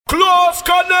Close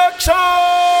connection.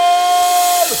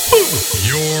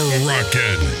 You're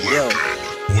rocking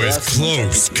with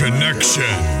Close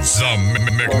Connections, the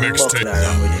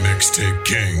mixtape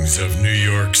kings of New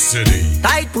York City.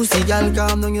 Tight pussy, girl,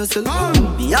 calm down yourself.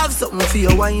 Me have something for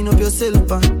you, wind up yourself.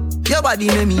 Your body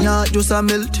make me heart just a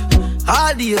melt.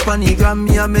 All the panigram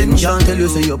me a mention. Tell you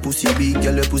say your pussy big,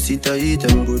 girl, your pussy tight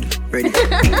and good. Ready?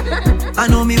 I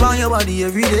know me want your body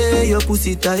every day. Your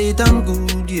pussy tight and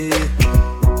good, yeah.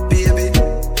 Baby,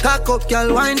 cock up,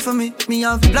 girl, wine for me. Me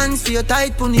have plans for your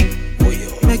tight pony.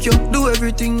 Make you do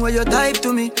everything where you type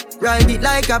to me. Ride it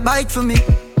like a bike for me.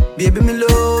 Baby, me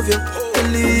love you,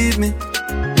 believe me.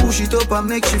 Push it up and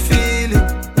make she feel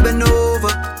it. Bend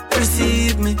over,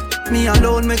 receive me. Me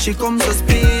alone make she come so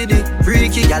speedy.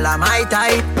 Freaky gal I'm my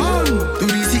type. Do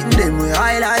the sitting them way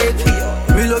I like.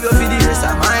 Me love you for the rest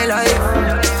of my life.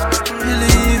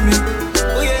 Believe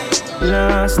me.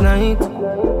 Last night,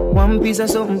 one piece of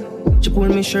something. She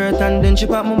pulled me shirt and then she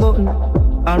popped my button.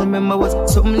 I remember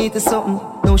was something need to something.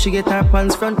 Now she get her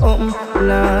pants front open.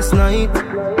 Last night,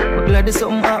 but glad there's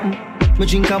something happen. Me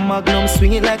drink a Magnum,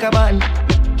 swing it like a button.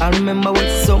 I remember what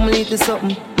something need to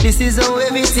something. This is how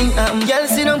everything happen. Girl,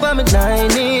 sit down by me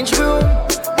 9-inch broom.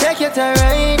 Take your time,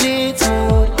 ride it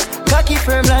smooth. Cocky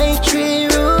firm like tree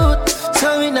root.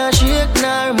 So we not shake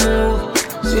nor move.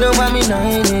 Sit down by me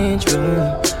 9-inch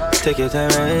broom. Take your time,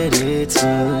 ride it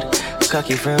smooth.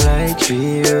 Cocky firm like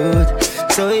tree root.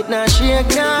 So it not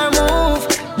shake nor move.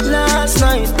 Last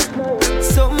night,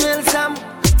 something else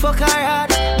fuck her hard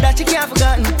that she can't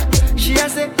forgotten. She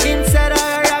has it inside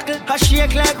her rockle. Her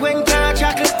shake like when can't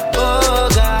chuckle. Oh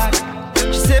God,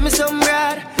 she say me some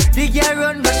rad. The girl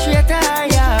run but straight to her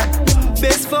yard.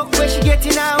 Best fuck when she get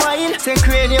in her wine. Say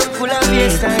cranium full of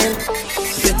baseline.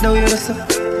 Get down with us up,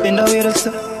 bend down with us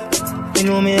up. You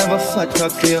know me have a fat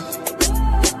cock here.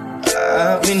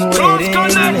 I've been waiting.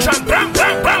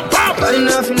 Nobody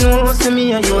nothing knows to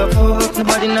me and you a fuck.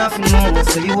 Nobody nothing knows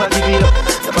so you a give it up.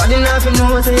 Nobody nothing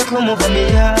knows so you come over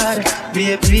me yard.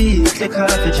 Baby, take off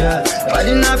the job.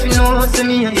 Nobody nothing knows to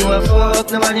me and you a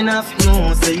fuck. Nobody nothing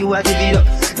knows so you a give it up.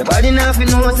 Nobody nothing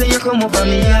knows so you come over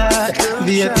me yard.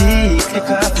 Baby, take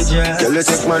off the job. Girl, you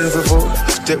take man for food,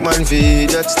 take man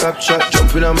for that stop chat.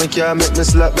 Jump in on my car, make me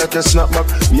slap like a snapback.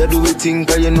 We a do it thing,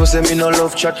 cause you know say me no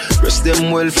love chat. Rest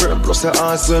them well firm, plus the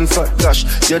ass and fat. Gosh,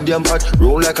 see damn hot,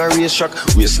 roll like a race track.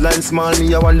 Waistline small,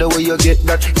 me I wonder where you get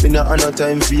that. Me not have no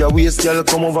time for your waist, girl,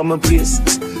 come over my place.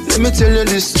 Let me tell you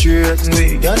this straight.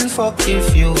 We can fuck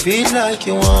if you feel like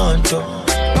you want to.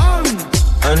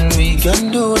 And we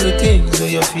can do the things where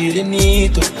you feel you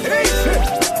need to.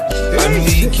 And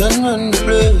we can run the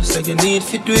place like you need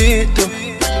to do it too.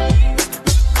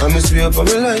 I'm a swear for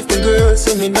my life, the girl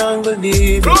say me not gonna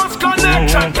leave. Close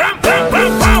connection.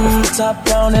 Top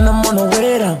down and I'm on the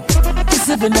way down.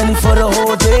 Sipping any for the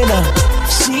whole day now.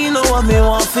 She know what me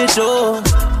want fit though.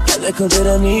 A little bit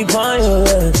of me by your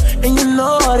head. And you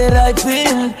know that I've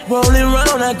been rolling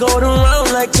round, I go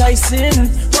around like Tyson.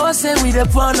 Don't say we the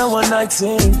plan of one night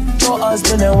thing. Your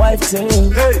husband and wife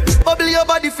thing. Hey, bubble your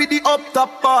body for the up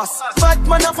top boss. Fat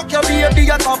man a fuck your baby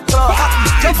a top class.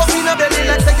 Jump up in a belly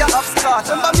like say you upstart.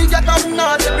 Remember me get down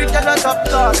hard, every girl a top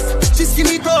class. She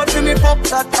skinny tall for me pop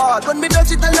that hard. When me touch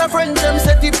it tell her friends them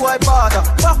say the boy bad.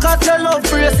 Back at your love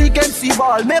brace against the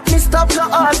ball. Make me stop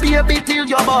your heart baby till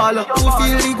your ball. You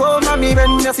feel the go mommy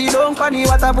when you see don't funny.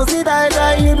 What a pussy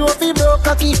die you know fi broke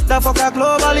cocky. The fuck her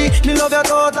globally. Me love you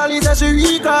totally say she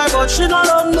weak but she don't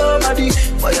love nobody.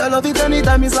 But you love it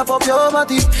anytime you slap up your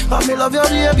body. And me love your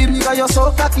baby because you're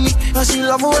so cocky. And she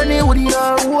love when you would in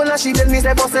her hole. And she tell me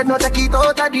say busted no take it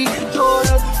out of the door.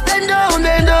 Then down,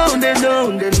 then down, then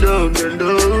down, then down, then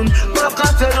down. Back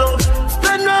and fellow.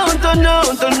 Turn round, turn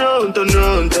round, turn round, turn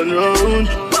round, turn round.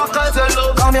 Back and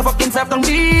fellow. Call me fucking self down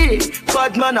deep.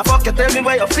 Bad man I fuck you tell me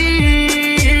where you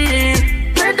feel.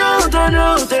 Turn down, turn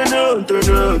round, turn round, turn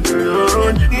round, turn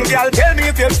round. Girl, tell me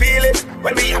if you feel it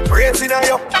when we are praising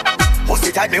you.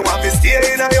 Pussy tight, me want to stay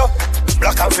in you.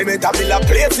 Black and cement, I build a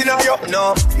place in you.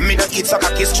 No, me not eat so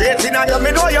cocky straight in you.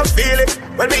 Me know you feel it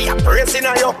when we are praising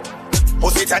you.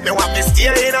 Pussy tight, me want to stay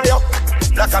in you.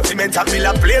 Black and cement, I build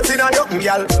a place in you.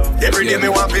 Girl, every day me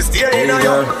want to stay in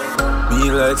you. Me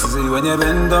like to see when you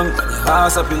bend down,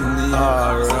 ass up in the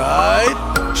air.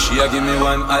 Alright. She a give me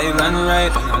one island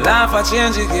ride, and I laugh I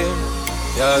change again.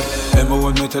 Yeah, remember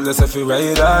when me tell us if we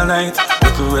ride all night.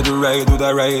 Little red ride with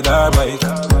a ride or bike.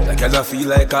 Like I feel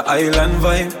like a island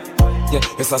vibe. Yeah,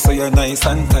 yes I say you're nice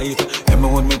and tight. Remember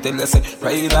when me tell us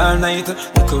ride all night.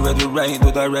 Little red ride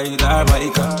with a ride or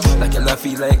bike. Like I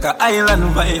feel like a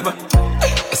island vibe.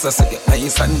 Yes I say you're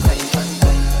nice and tight.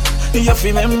 You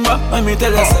remember when me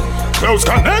tell us Close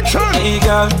connection. Hey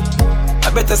girl,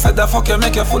 I better say the fuck you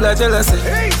make you full of jealousy.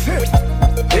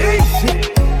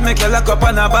 Easy. Make you lock up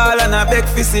on a ball and a beg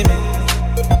for see me.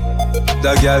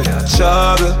 The girl got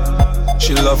trouble.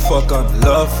 She love fuck and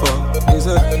love fuck. Is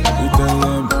it? You tell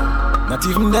them. Not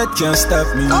even that can stop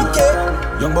me.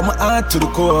 Okay. Young but my heart to the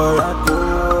core.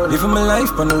 Living my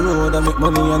life on the road, I make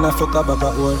money and I fuck up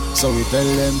at work. So we tell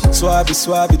them,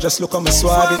 Swabby, just look on my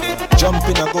Swabby. Jump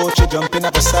in a Gucci, jump in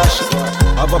a Versace.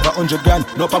 Above 100 grand,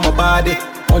 no on my body.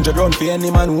 100 round for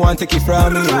any man who want take it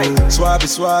from me.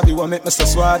 Swabby, want make me so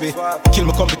swabby. Kill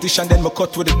my competition, then me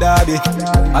cut with the daddy.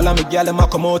 All of me gal them a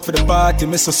come out for the party.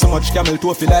 Me so much camel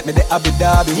toe feel like me the Abu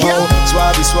Dhabi. Wow.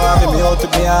 Swabby, me out to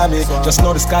Miami. Just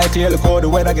know the sky clear, look how the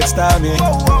weather gets stormy.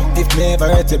 If me ever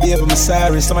hurt you, baby, me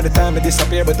sorry. Some of the time I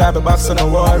disappear, but I be back, so no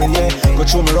worry, yeah. Go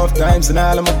through my rough times and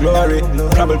all of my glory.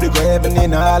 Probably go heaven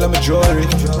in all of my jewelry.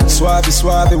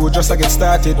 Swabby, we just get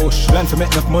started. Plan for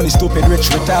make enough money, stupid, rich,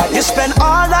 retarded. You spend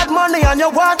all that money on your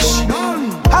watch.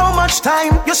 How much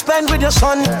time you spend with your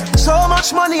son? So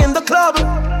much money in the club.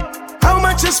 How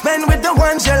much you spend with the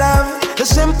ones you love? The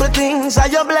simple things are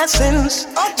your blessings.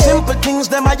 Simple things,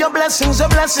 them are your blessings, your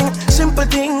blessing. Simple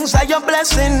things are your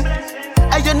blessing.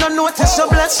 And you don't notice your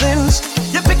blessings.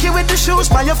 You pick it with the shoes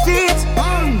by your feet.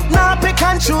 Now pick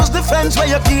and choose the friends where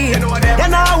you keep. You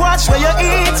now watch where you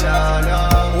eat.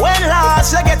 When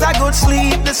last you get a good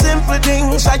sleep. The simple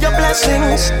things are your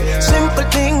blessings. Simple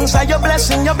things are your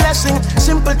blessing, your blessing.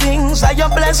 Simple things are your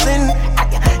blessing.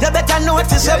 You better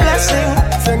notice your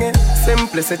blessing. Sing it.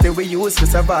 Simplicity we use to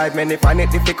survive. Many find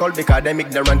it difficult because them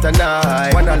ignorant and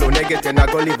I. One alone they get in a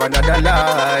go live another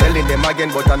life. Telling them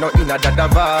again but I not in a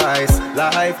device.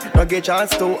 Life, no get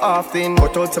chance too often.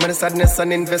 But out some of the sadness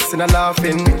and invest in a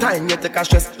laughing. Time you take a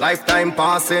stress, lifetime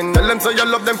passing. Tell them so you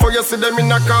love them for you see them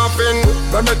in a coffin.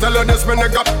 Let me tell you this, man, I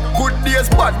got good days,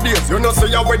 bad days. You know, say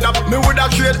you with up. Me would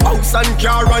have trade house and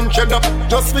car and shed up.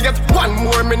 Just forget 1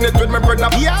 more minute with my brother.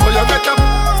 Yeah. So you get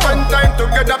up, spend time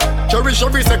together. Cherish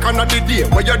every second of the day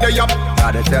where you're there up.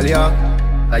 Gotta tell you,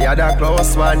 that you're the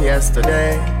close one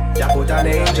yesterday. You put an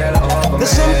angel over me. The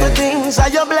simple things are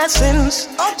your blessings.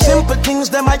 Simple things,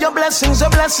 them are your blessings, your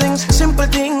blessings. Simple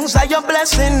things are your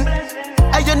blessing.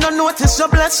 And you don't notice your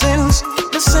blessings.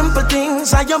 The simple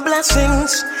things are your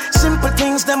blessings. Simple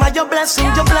things, them are your blessing,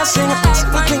 your blessing.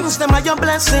 Simple things, them are your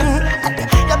blessing.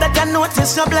 You better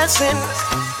notice your blessing.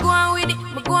 Go on with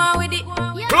it, go on with it.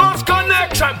 Close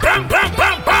connection. Bam, bam,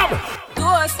 bam, bam.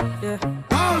 Toast, yeah.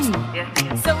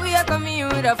 So we are coming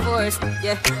with a force,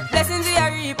 yeah. Blessings we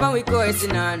are reap and we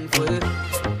coursing on full.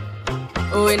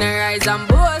 Oh, we not rise and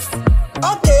boast.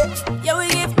 Okay. Yeah, we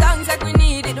give thanks like we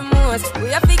need it the most. We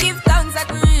have to give thanks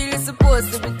like we really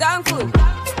supposed to be thankful.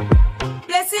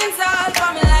 Blessings all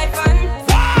for my life and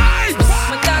vibes.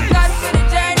 My thank God for the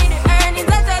journey, the earnings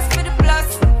are just for the plus.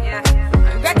 Yeah,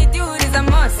 and gratitude is a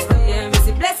must. Yeah, me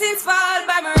see blessings fall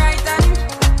by my right hand.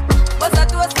 But I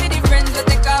toast for the friends that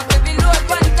take off every load.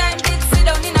 One time did sit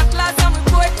down in a class and we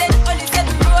board then only said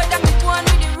the road and me go on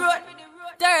with the road.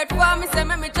 Third form, me say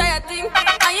me try a thing.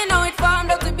 And you know it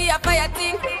formed out to be a fire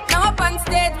thing. Now up on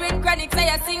stage with chronic say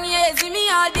I sing. Yeah, see me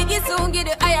all diggy soon get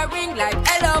the higher ring. Like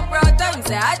hello brother, you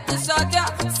say I had to shut ya.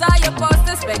 Saw your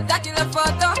poster, spectacular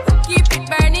photo. Keep it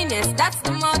burning, yes that's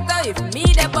the motto. If me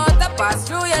the butter pass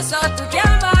through your shot to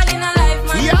jam all in a life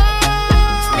man. Yeah.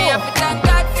 Me have to thank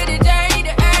God for the journey.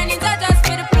 The earnings are just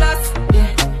for the plus.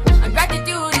 Yeah, and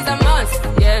gratitude is a must.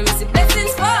 Yeah, me see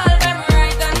blessings fall by my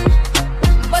right hand.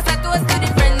 But I toast to the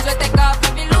friends we take off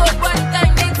every load. One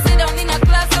time they sit down in a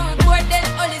class and we board then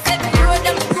only said the road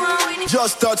and we go on with it.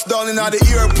 Just touched down in the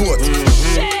airport.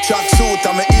 Track suit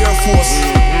and my Air Force.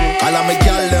 All of my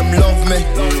gal them love me.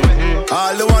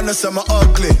 All the wanna say me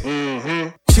ugly.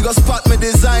 She go spot me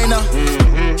designer.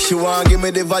 She wanna give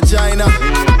me the vagina.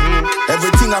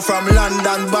 Everything I from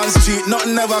London, Bond Street.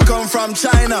 Nothing ever come from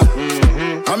China.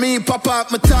 I mean pop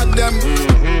up, me tag them.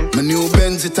 My new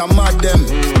Benz it a mad them.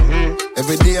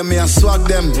 Every day me a swag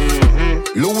them.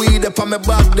 Louis up on me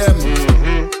back them.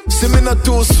 See me not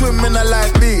too swim, me not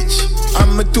like beach.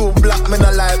 And me too black, me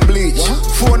not like bleach.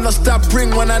 Phone no stop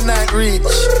ring when I night reach.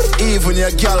 Even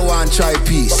your girl want try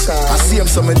peace. I see him,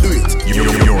 so me do it.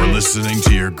 You're listening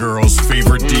to your girl's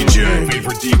favorite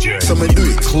DJ. So me do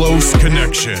it. Close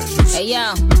Connections. Hey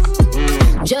yo,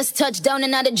 just touched down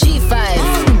and out of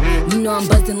G5. You know I'm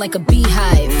buzzing like a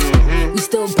beehive. We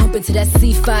still bumping to that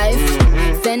C5.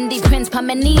 Fendi prints pa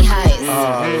my knee highs.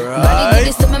 Body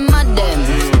niggas to my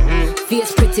madam.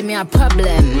 Fierce pretty me a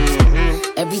problem.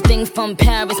 Everything from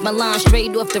Paris, Milan,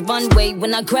 straight off the runway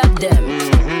when I grab them.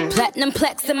 Platinum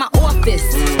plex in my office.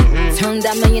 Turned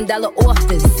that $1 million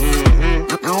office.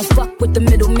 I don't fuck with the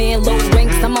middleman, low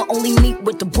ranks. I'ma only meet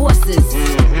with the bosses.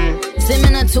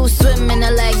 Swimming or two swimming, I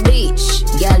like beach.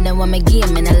 Girl, then want me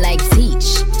game and I like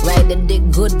teach. Ride the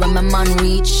dick good when my man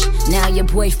reach. Now your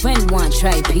boyfriend want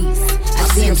try peace. I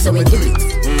see him so he do it.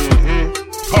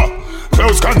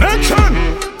 Close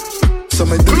connection.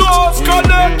 Close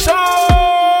connection.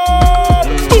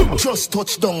 Just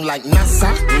touch down like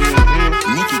NASA.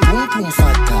 Nicky boom boom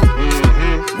fatta.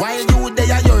 While you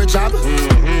there at your job,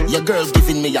 your girl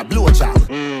giving me a blowjob.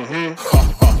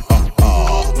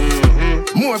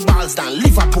 More balls than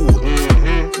Liverpool.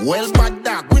 Well, bad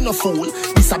dog, we no fool.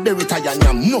 This a berry tie and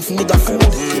I'm nothing with a fool.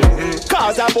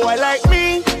 Cause a boy like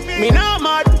me no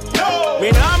mad. No.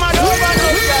 Me no mad over no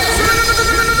girl.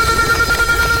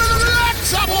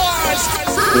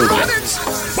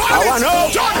 I wanna know.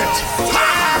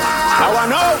 I wanna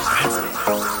know.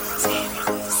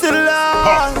 Still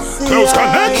lost. Close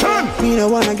connection. Me no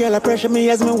wanna girl a pressure me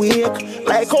as me wake.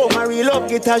 Like how my real love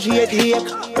guitar she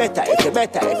headache. Better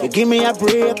if you give me a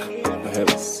break. For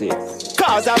heaven's sake.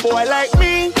 Cause a boy like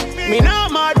me no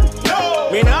mad. No.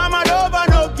 Me no mad over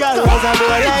no girl. Cause a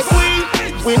boy like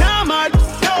we no mad.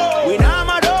 No. We no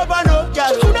mad over no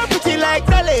girl. Coulda pretty like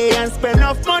Dolly and spend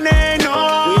enough money. No.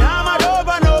 We no mad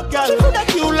over no girl. Coulda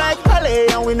cute like Dolly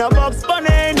and we no Bugs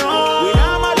Bunny. No. We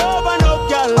no mad over no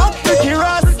girl. Pretty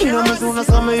Ross, you know me soon as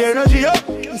some energy up.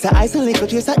 It's a ice and liquor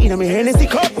chaser in me Hennessy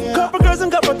cup. Couple girls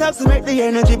and couple taps to make the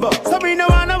energy buck. So me no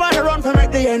wanna run for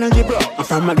make the energy block. And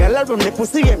from my gal from the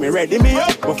pussy get me ready me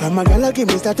up. But from my gal give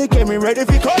me start to get me ready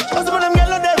for cut. Cause some of them gal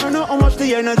never know how much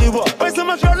the energy was. When so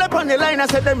much roll up on the line I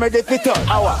said them ready for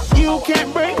touch. You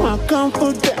can't break my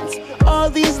confidence. All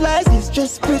these lies is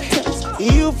just pretense.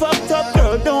 You fucked up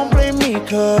girl, don't blame me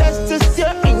cause that's just your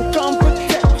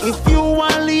incompetence. If you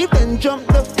wanna leave then jump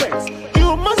the fence.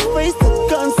 You must face the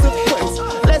consequence.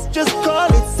 Let's just call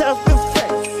it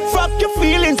self-defense. Fuck your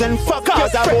feelings and fuck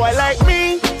cause a boy like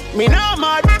me no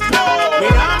mad. No. Me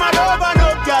no mad over no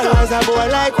girl. Cause a boy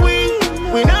like we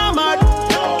no mad.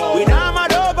 No. We no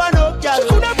mad over no girl.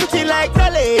 Coulda pretty like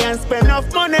Dolly and spend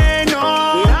enough money.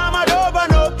 No. We no mad over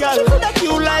no girl. Coulda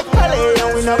cute like Dolly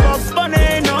and we no Bugs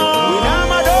Bunny. No. We no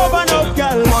mad over no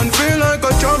girl. Man feel like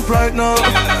a champ right now.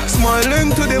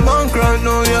 Smiling to the bank right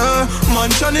now, yeah.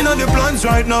 Man shining on the plans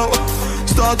right now.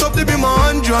 Start up to be my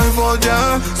hand drive out,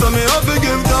 yeah. So me have to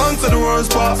give thanks to the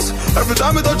worst pass. Every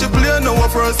time I touch a plane, no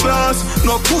first class.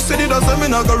 No pussy, it doesn't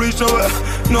mean I go reach nowhere.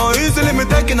 No easily me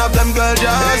taking up them girl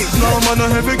jazz. No man, a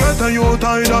heavy get and you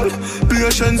tidal.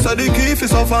 Patience are the key for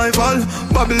survival.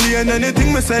 Babylon,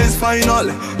 anything me say is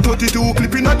final. 32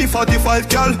 clipping at the 45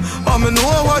 gal. I me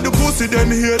know why the pussy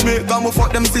them hate me. Cause me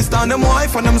fuck them sister and them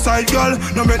wife and them side girl.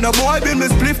 No make no boy build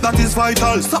me spliff, that is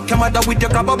vital. Suck your mother with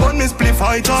your grab up on me spliff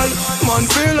vital. Man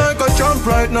feel like a champ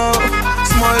right now.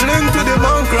 Smiling to the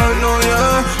bank right now,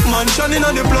 yeah. Man shining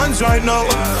on the plans right now.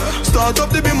 Start up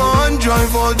to be my hand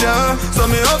drive out, yeah. So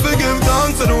me have to give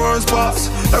thanks to the worst pass.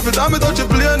 Every time I touch a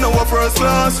plane, no first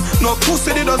class. No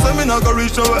pussy, it doesn't mean I go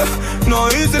reach nowhere. No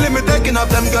easily me taking up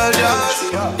them girl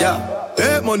jazz. Yeah.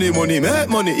 Hey money, money, make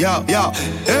money, yeah, yeah.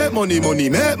 Hey money, money,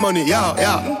 make money, yeah,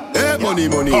 yeah. Hey money,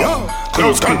 money, yeah.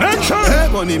 Close connection. Hey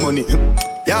money, money,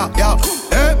 yeah, yeah.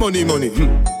 Hey money, money,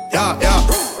 yeah, yeah.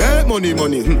 Hey money,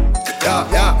 money,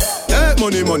 yeah, yeah. Hey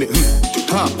money, money,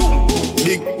 ha.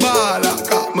 Big baller,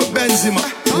 got my Benzema.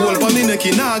 Hold for me neck,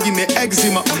 now give me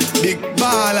eczema. Big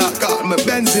baller, got my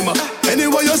Benzema.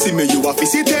 Anyway you see me, you have to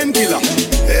see 10 killer.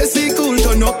 AC cool,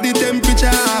 turn up the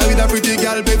temperature. With a pretty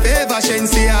girl, be favor,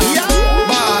 Shensia.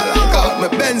 Baller, got my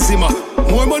Benzema.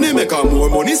 More money make her, more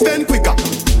money spend quicker.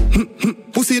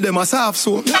 Pussy them a soft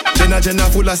soap. Jenna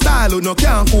full of style who no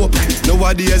can't cope.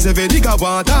 Nowadays every nigga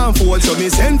want and fold. So me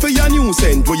send for your new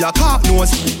scent for your car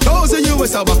nose. Thousand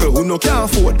US a buckle who no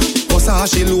can't afford.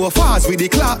 Cause she low fast with the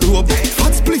clock rope.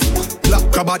 Fat spliff,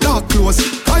 black crab a dark clothes.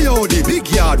 I owe the big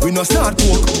yard we no start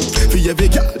coke. For every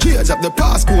girl change up the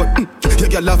passport. Your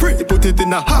girl a free put it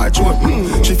in a hard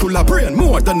one. She full of brain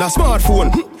more than a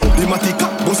smartphone. The matic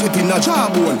bust it in a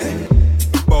jawbone.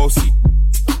 Bossy,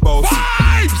 bossy.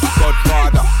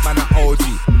 Godfather, man a OG.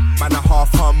 Man a half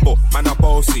humble, man a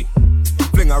bossy.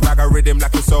 Fling a rag a rhythm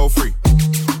like it's so free.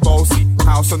 Bossy,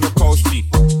 house on the coast G.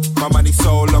 My money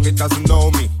so long it doesn't know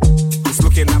me. It's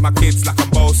looking at my kids like I'm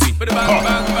bossy.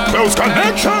 Close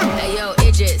connection. Hey yo,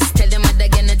 Idris, tell them what they're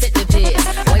gonna take the piss.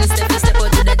 One step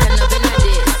out to the turn up in a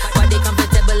dish. Body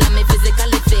comfortable, I'm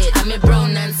physically fit. I'm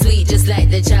brown and sweet, just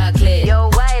like the chocolate. Yo,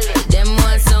 Wiley, them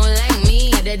ones sound like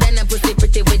me. Other than a pussy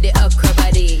pretty with the okra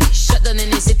body. Shut down in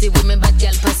the city with me bad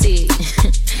girl pussy.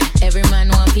 Every man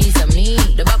want piece of me.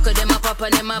 The back of them a pop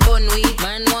and them a bun weed.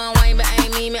 Man want wine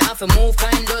behind me have to move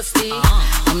kind dusty.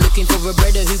 I'm looking for a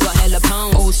brother who got hella pound.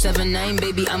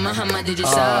 baby, I'm a hammer, did you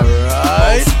saw?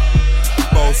 Alright.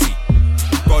 Bossy,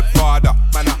 Godfather,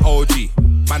 man a OG,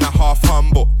 man a half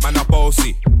humble, man a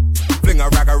bossy. Fling a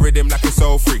rag a rhythm like it's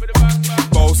all free.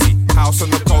 Bossy, house on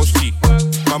the coast G.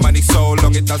 My money so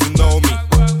long it doesn't know me.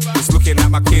 It's looking at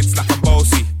my kids like I'm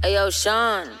bossy. Hey yo,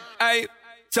 Sean. Hey,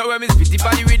 so when me spitty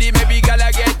body with it, maybe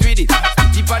gala get with it.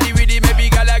 Spitty body with it, maybe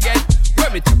gala get.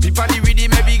 When me tappy body with it,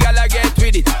 maybe gala get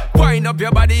with it. Wind up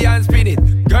your body and spin it.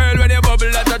 Girl, when you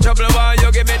bubble out of trouble, why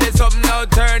you give me this something now?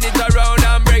 Turn it around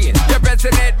and bring it. You're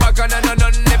pressing it back on and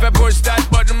on. If you push that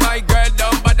button, my girl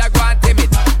down, but I can't tame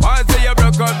it. Once you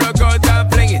broke out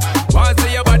and fling it. Once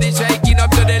your body shaking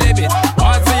up to the limit.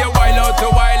 Once you wild out to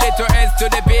wild it to S to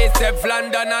the base, F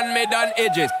London and mid and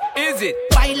edges. Is it?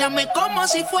 Báilame como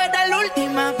si fuera la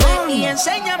última vez y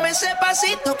enséñame ese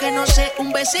pasito que no sé,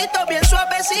 un besito bien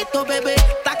suavecito, bebé.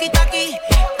 Taqui taqui,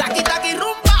 taqui taqui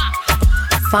rumba.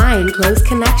 Find Close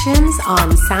Connections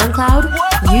on SoundCloud,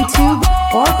 YouTube,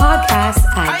 or podcasts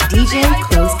at DJ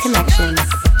Close Connections.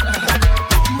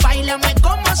 Báilame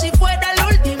como si fuera la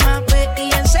última vez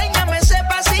y enséñame ese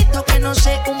pasito que no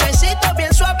sé, un besito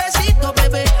bien suavecito,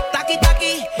 bebé. Taqui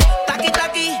taqui, taqui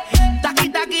taqui, taqui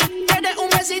taqui. Quieres un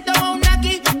besito o un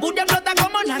aquí, Buda flota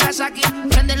como Nagasaki.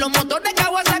 Prende los motores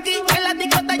Kawasaki, en la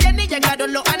disco está llena y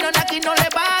llegaron los Anunnaki. No le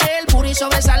baje, el puri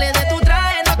sobresale de tu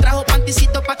traje. No trajo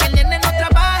panticito pa' que el nene no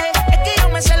trabaje. Es que yo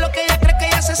me sé lo que ella cree que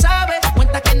ya se sabe.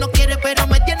 Cuenta que no quiere pero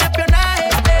me tiene espionaje.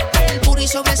 El puri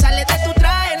sobresale de tu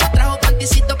traje. No trajo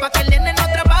panticito pa' que el nene no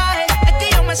trabaje. Es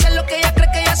que yo me sé lo que ella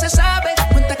cree que ya se sabe.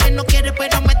 Cuenta que no quiere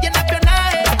pero me tiene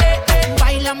espionaje.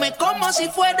 Báilame como si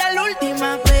fuera la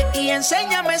última vez y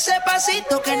enséñame ese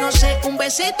pasito que no sé, un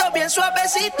besito bien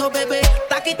suavecito, bebé.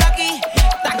 Taqui taqui,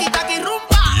 taqui taqui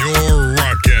rumba. You're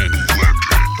rockin'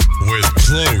 with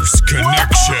Close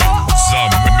Connections,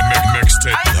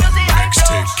 mixtape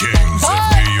kings of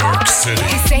New York City.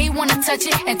 He say he wanna touch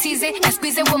it and tease it and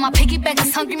squeeze it. When my piggyback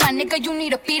is hungry, my nigga, you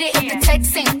need to feed it. If the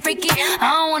text ain't freaky, I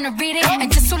don't wanna read it.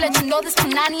 And just to let you know, this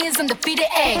Punani is undefeated.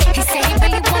 Egg. He say he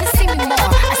really wanna see me more.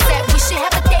 I said we should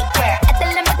have a date where at the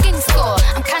Lamborghini store.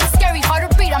 I'm kinda scary, hard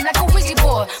to read. I'm like a Ouija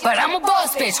board, but I'm a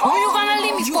boss bitch. Who you gonna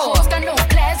leave me for? Got no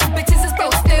class, you bitches is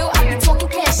broke still. I be talking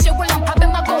cash shit while I'm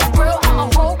popping my gold grill. I'm a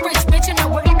whole rich bitch and I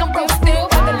work like I'm broke still.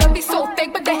 But the love be so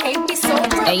fake, but the hate be so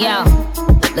real. Hey yo,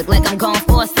 look like I'm going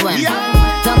for a swim.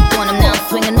 Dunked on him, now I'm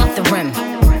swinging off the rim.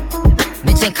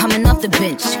 Bitch ain't coming off the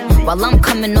bench, while I'm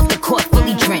coming off the court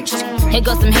fully drenched. Here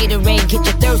goes some haterade, get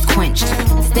your thirst quenched.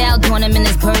 Style doing him in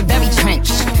this Burberry trench.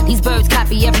 These birds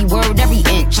copy every word, every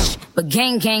inch. But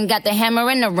gang got the hammer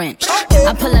and the wrench.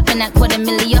 I pull up in that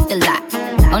 $250,000 off the lot.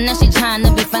 Oh, now she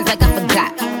tryna be friends like I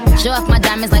forgot. Show off my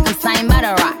diamonds like I'm signed by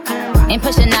the Rock. Ain't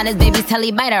pushing out his baby's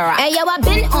telly by the Rock. Hey yo, I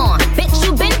been on, bitch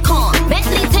you been con.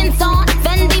 Bentley tints on,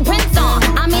 Fendi prints on.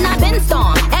 I mean I been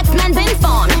storm, X-Men been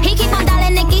formed. He keep on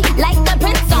dialing Nicki like the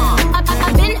Prince on.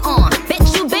 I been on,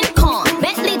 bitch you been con.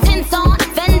 Bentley tints on,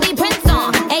 Fendi prints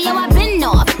on. Hey yo, I been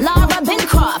off, Laura been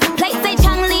Croft. Play say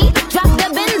Chang Lee, drop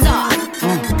the Benz off.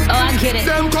 Oh I get it.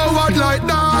 Them coward like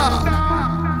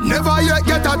that, never yet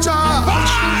get a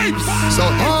chance. So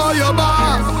hold your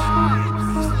back.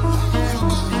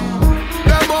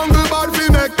 Them hungry bad fi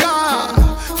make car,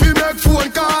 fi make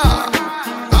phone car.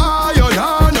 Ah, you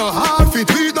know no hard fi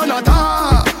tweet on a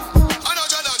tar.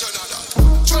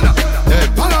 Hey,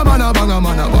 banga mana banga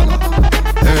mana banga.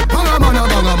 Hey, banga mana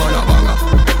banga mana banga.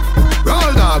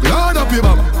 Roll dog, load up your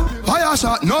banga. Fire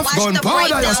shot, enough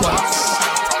gunpowder you swallow.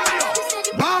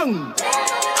 Bang,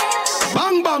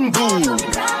 bang bang boom.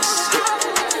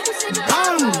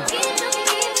 Bang,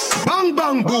 bang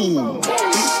bang boom.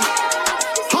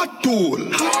 Hot tool.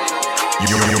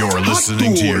 You're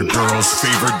listening to your girl's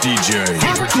favorite DJ,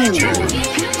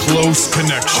 Close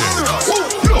Connections.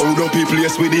 Load up the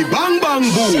place with the bang bang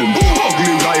boom.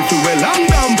 Ugly rifle with long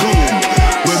damn boom.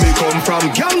 When we come from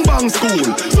gangbang school,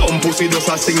 some pussy does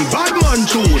a sing bad man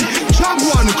tune.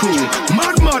 Jaguan crew,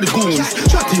 mad goons.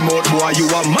 Chatty mouth boy, you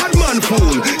a madman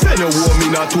fool. Send a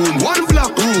woman in a tomb, one black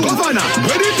room. Governor,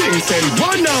 where the thing send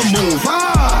one and move.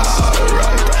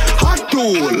 Alright, hot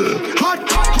tool, hot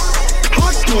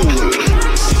tool.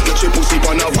 She pussy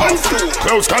on a one stool.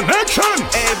 Close Connection.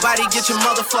 Everybody get your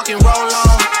motherfucking roll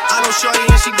on. I know shorty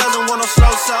and she doesn't want no slow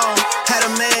song. Had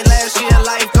a man last year,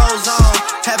 life goes on.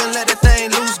 Haven't let the thing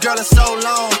loose, girl, in so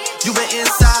long. You been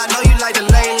inside, know you like to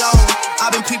lay low. I've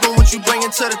been peeping what you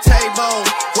bringing to the table.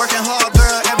 Working hard,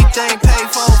 girl, everything paid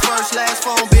for. First, last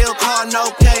phone bill, car, no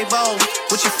cable.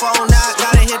 With your phone out,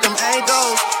 gotta hit them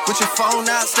angles. With your phone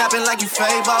out, snapping like you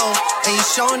Fable. And you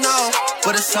showing off,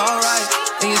 but it's alright.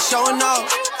 And you showing off,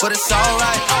 but it's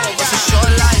alright. It's a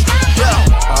short life, yeah.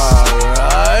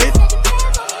 Alright.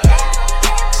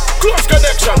 Close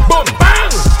connection, boom,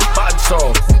 bang. Bad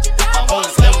sound.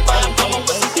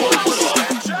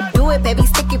 Do it, baby,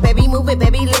 stick it, baby, move it,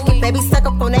 baby, lick it, baby, suck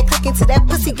up on that click into that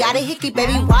pussy, got a hickey,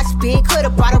 baby, watch big,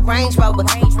 could've brought a Range Rover.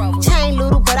 Chain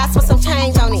little, but I spent some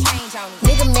change on it.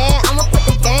 Nigga mad, I'ma put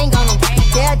the gang on him.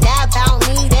 They'll die about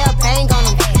me, they'll bang on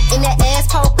him. In that ass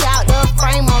poke out, the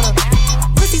frame on him.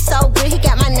 Pussy so good, he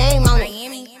got my name on it.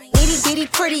 Itty bitty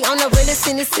pretty, on the realest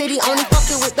in the city. Only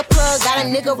fucking with the plug, got a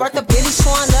nigga worth a billy.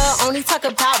 Showing love, only talk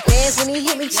about bands. When he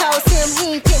hit me, chose him,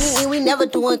 he ain't pick me, and we never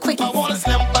doing quickies. I wanna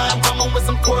slim by, mama with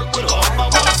some pork with her.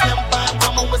 I wanna slim by,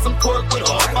 mama with some pork with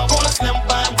her. I wanna slim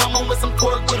by, mama with some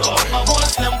pork with her. I wanna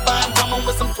slim by, mama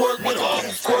with some pork with her.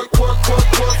 Pork, pork, pork,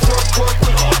 pork, pork, pork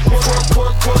with her. Pork,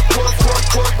 pork, pork, pork, pork,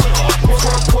 pork with her.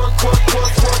 Pork, pork, pork,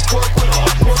 pork, pork, pork with her.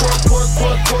 Pork, pork,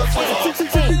 pork, pork, pork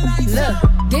with her. Look,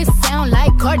 this sound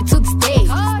like Cardi to the stage.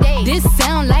 This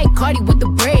sound like Cardi with the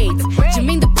braids.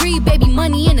 Jermaine Dupri, baby,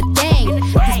 money in a thing.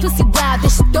 This pussy wild,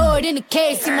 this shit throw it in the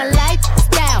case. See my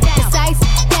lifestyle, it's ice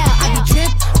down. I be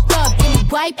dripped up, get me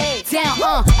wipe down.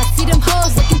 I see them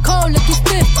hoes looking cold, looking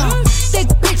stiff. Thick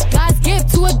bitch, God's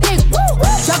gift to a dick.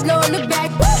 Drop low in the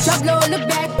back, drop low in the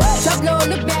back, drop low in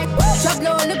the back, drop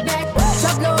low in the back,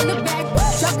 drop low in the back,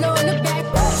 drop low in the back,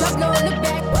 drop low in the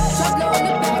back, drop low in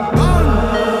the back.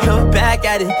 Back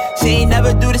at it. She ain't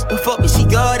never do this before, but she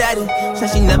good at it. Said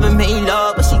she never made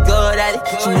love, but she good at it.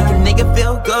 She make a nigga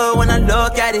feel good when I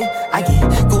look at it. I get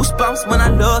goosebumps when I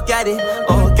look at it.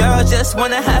 Oh, girl just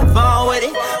wanna have fun with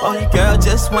it. Oh, the girl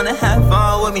just wanna have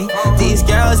fun with me. These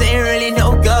girls ain't really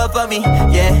no good for me.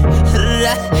 Yeah.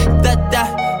 Da da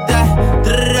da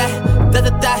da da da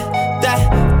da da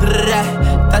da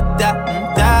da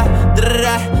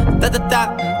da da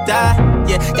da.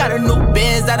 Yeah, got a new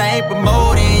biz that I ain't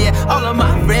promoting. Yeah, all of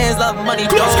my friends love money.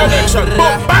 Close connection,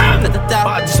 boom, bang.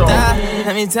 Bad sound.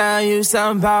 Let me tell you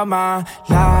something about my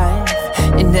life.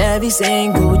 In every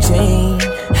single chain,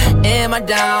 and my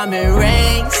diamond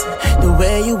rings. The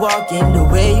way you walking, the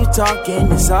way you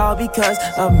talking, it's all because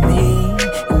of me.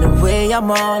 And the way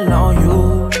I'm all on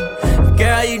you,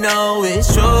 girl, you know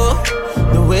it's true.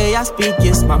 The way I speak,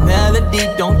 it's my melody.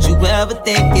 Don't you ever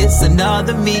think it's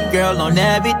another me, girl, on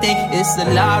everything. It's a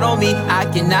lot on me. I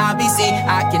cannot be seen,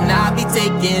 I cannot be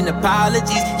taking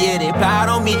apologies. Yeah, they proud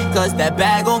on me, cause that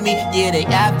bag on me. Yeah, they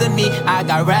after me. I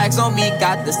got racks on me,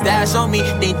 got the stash on me.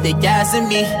 Think they gassing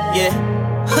me, yeah.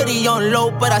 Hoodie on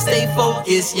low, but I stay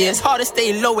focused, yeah. It's hard to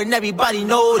stay low and everybody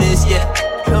know this, yeah.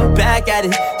 Look back at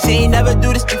it. She ain't never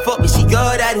do this before, but she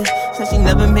good at it. Said she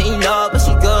never made love, but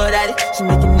she good at it. She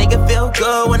make a nigga feel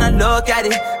good when I look at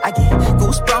it. I get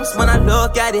goosebumps when I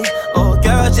look at it. Oh,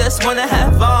 girl just wanna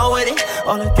have fun with it.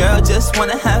 Oh, the girl just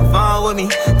wanna have fun with me.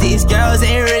 These girls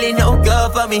ain't really no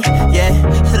good for me. Yeah.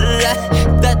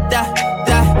 Da da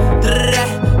da da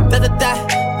da da da da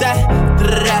da da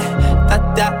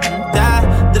da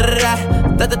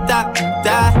da da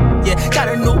da. Yeah, got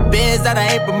a new biz that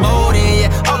I ain't promoting.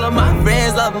 Yeah, all of my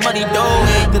friends love money,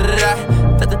 doing.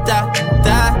 Da da da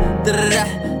da da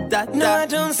da. No, I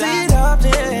don't see it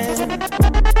often,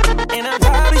 and I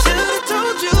probably should've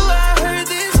told you I heard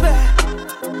this back.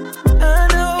 I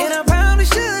know, and I probably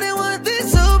shouldn't want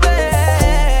this so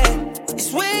bad.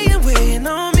 It's weighing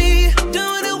on me.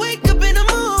 Don't wanna wake up in the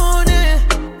morning.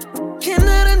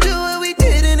 Cannot undo what we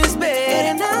did in this bed,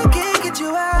 and I can't get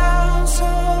you out, so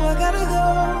I gotta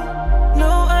go. No,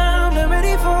 I'm not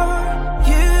ready for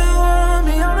you. Want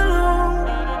me all alone,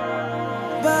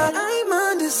 but I'm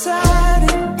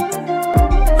undecided.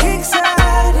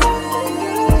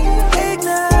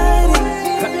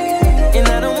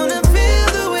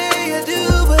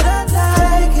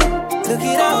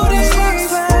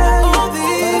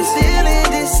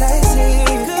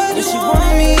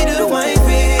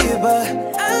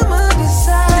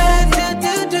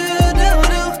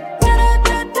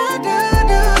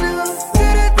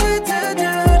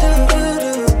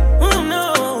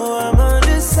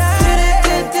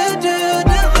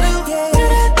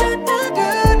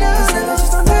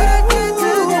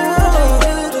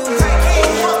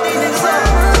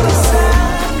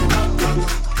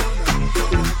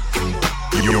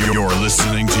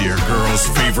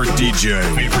 Favorite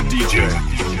DJ.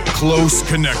 Close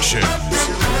Connections.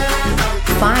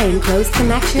 Find Close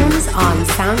Connections on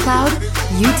SoundCloud,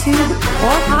 YouTube,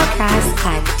 or podcast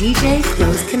at DJ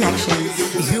Close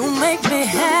Connections. You make me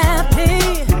happy.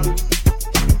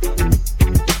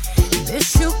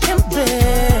 This you can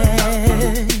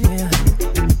bear.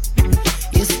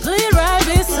 You stood right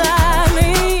beside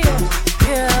me,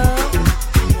 yeah,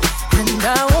 and I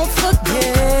won't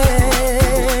forget.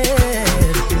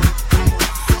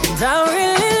 I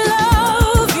really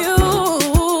love you.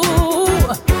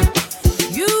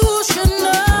 You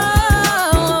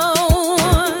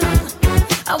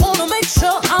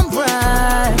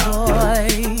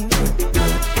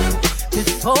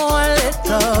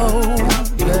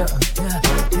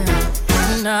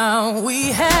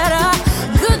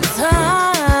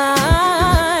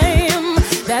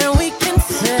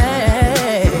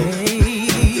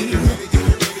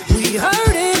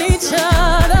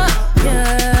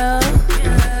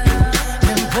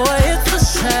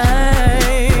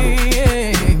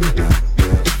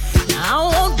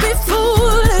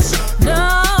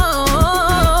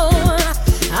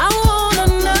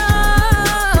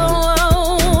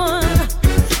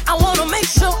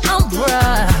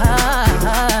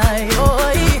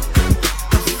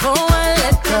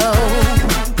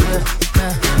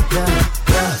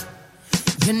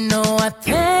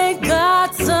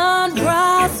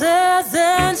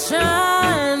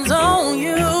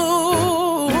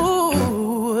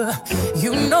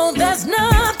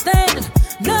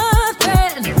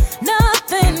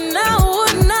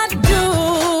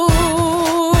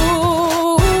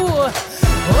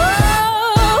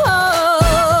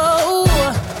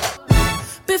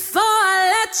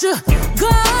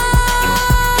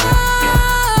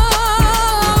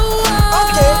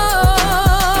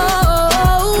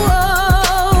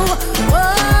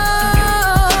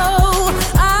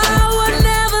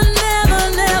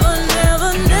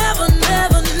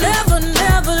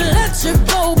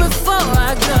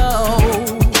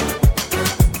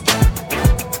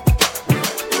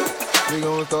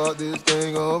this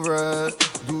thing alright.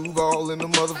 Duval in the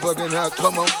motherfucking house.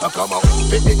 Come on, come on.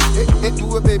 Do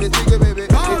it, baby, take it, baby. Do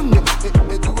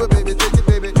it, baby, take it,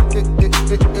 baby.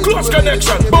 Close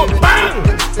connection, boom, bang.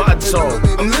 Bad song.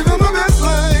 I'm living my best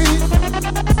life.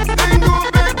 Ain't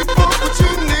going back and forth with you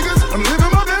niggas. I'm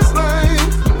living my best life.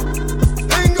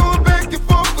 Ain't going back and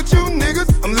forth with you niggas.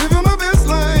 I'm living my best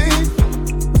life.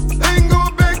 Ain't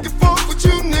going back and forth with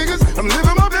you niggas. I'm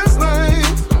living my best life.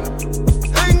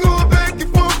 Ain't going back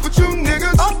and forth with you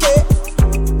niggas.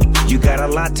 Okay. You got a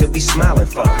lot to be smiling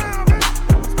for.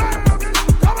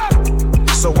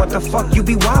 So what the fuck you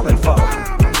be wildin' for?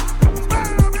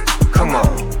 Come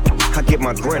on, I get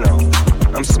my grin on.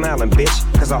 I'm smiling, bitch,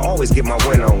 cause I always get my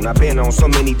win on. I've been on so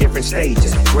many different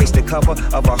stages. Graced the cover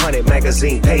of 100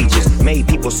 magazine pages. Made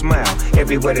people smile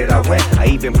everywhere that I went. I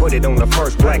even put it on the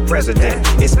first black president.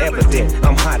 It's evident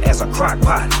I'm hot as a crock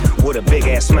pot. With a big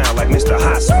ass smile like Mr.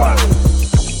 Hot Spot.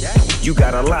 You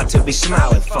got a lot to be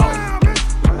smiling for.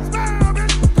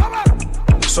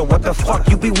 So what the fuck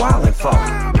you be wildin' for?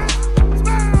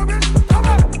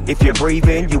 If you're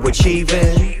breathing, you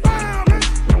achieving.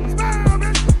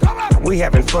 We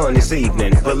having fun this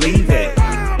evening, believe it.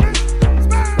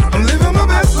 I'm living my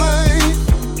best life.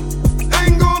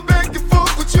 Ain't going back and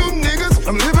forth with you niggas.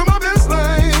 I'm living my best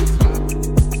life.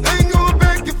 Ain't going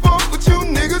back and forth with you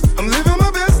niggas. I'm living my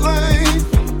best life.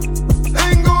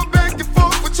 Ain't going back and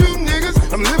forth with you niggas.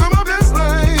 I'm living my best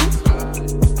life.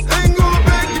 Ain't going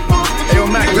back and forth with you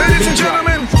niggas. Ladies and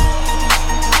gentlemen,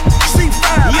 C5.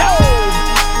 Yo!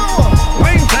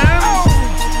 Wing time.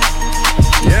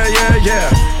 Yeah.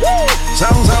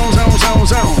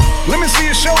 Zone. Let me see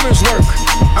your shoulders work.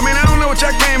 I mean, I don't know what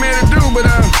y'all came here to do, but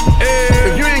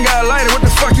if you ain't got a lighter, what the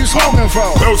fuck you smoking for?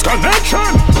 Close connection.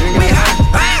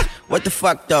 What the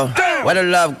fuck though? Where the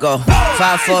love go?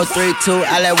 5, 4, 3, 2,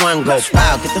 I let one go.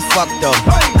 Wow, get the fuck though.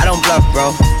 I don't bluff,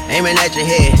 bro. Aiming at your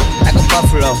head like a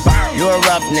buffalo. You a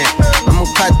roughneck, I'm a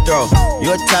cutthroat.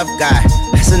 You a tough guy.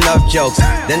 That's enough jokes.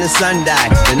 Then the sun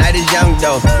died. The night is young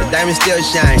though. The diamond still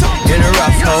shine in a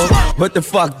rough hole. What the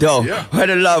fuck though? Where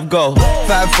the love go?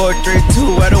 5, 4, 3,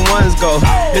 2, where the ones go?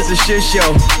 It's a shit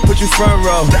show. Put you front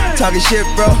row. Talking shit,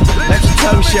 bro. Let your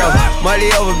tongue show.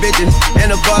 Money over bitches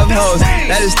and above hoes.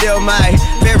 That is still my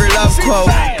favorite love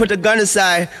quote. Put the gun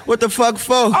aside. What the fuck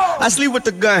for? I sleep with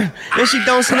the gun and she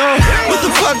don't snow. What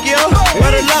the fuck, yo?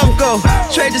 Where the love go?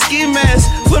 Trade the ski mask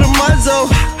for the muzzle.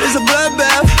 It's a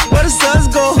bloodbath. Where the suns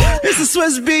go? It's a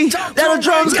Swiss beat. That'll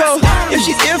drums go. If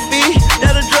she's iffy,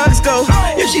 that'll drugs go.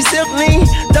 If she's simply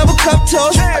double cup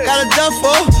toast, I got a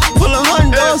duffel full of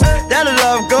hundos. That'll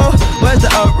love go. Where's the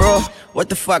uproar? What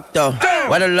the fuck though?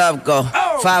 Where the love go?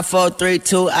 5, 4, 3,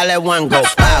 2, I let one go.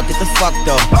 Wow, get the fuck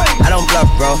though. I don't bluff,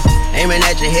 bro. Aiming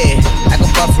at your head like a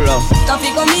buffalo.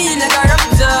 Coffee come in like a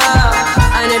raptor,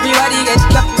 and everybody gets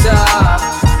chopped up.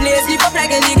 Play sleep up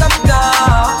like a helicopter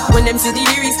when them see the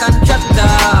lyrics contractor.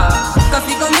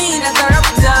 Coffee come in like a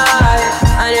raptor,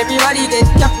 and everybody gets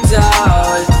chopped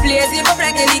up. Play sleep up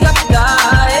like a helicopter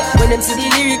when them see the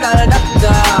lyrical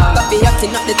doctor. Coffee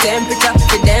acting up the temperature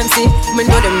for them see. Me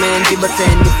know the man be but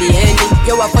friend with the enemy.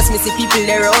 Yo, I fuss me see people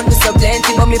there around me so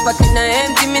plenty, but me pocket na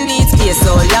empty. Me need space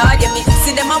so large. Yeah, me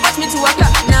see them a watch me 2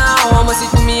 o'clock now. Almost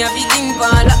it to me a big thing for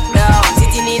lockdown.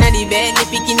 Sitting in a the bed, me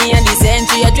picking in the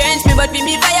century. A drench me, but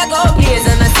me fire go blaze.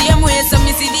 And I see him way, so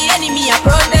me see the enemy a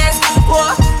protest.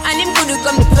 Oh, and him could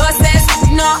come the process.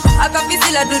 No, I can feel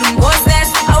still I do the process.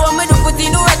 I want me to put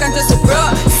in the work and just the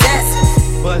process.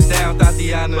 Bust down,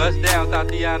 Tatiana. Bust down,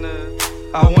 Tatiana.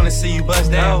 I wanna see you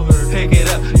bust down. Pick it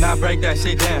up, now break that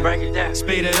shit down. Break it down.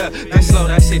 Speed it up, then slow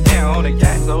that shit down on the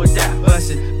gas. Slow it down.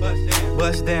 Bust it,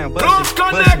 bust down, bust it.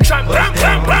 Connection, bust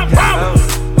down,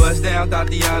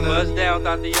 Tatiana. Bust down,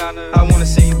 Tatiana. I wanna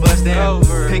see you bust down.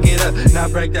 Pick it up, now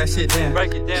break that shit down.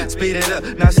 Break it down. Speed it up,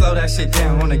 now slow that shit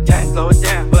down on the gas. Slow it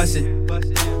down. Bust it,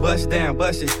 bust down,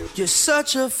 bust it. You're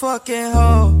such a fucking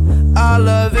hoe. I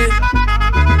love it.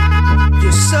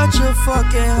 You're such a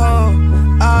fucking hoe.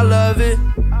 I love it.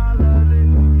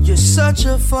 You're such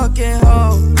a fucking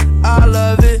hoe. I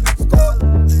love it.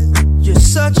 You're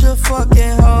such a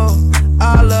fucking hoe.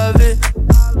 I love it.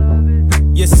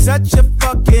 You're such a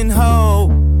fucking hoe.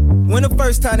 When the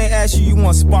first time they asked you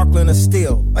want sparkling or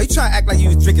still? Are you trying to act like you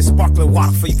was drinking sparkling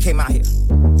water before you came out here?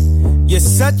 You're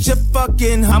such a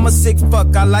fucking, I'm a sick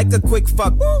fuck, I like a quick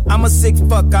fuck. I'm a sick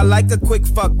fuck, I like a quick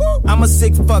fuck. I'm a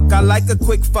sick fuck, I like a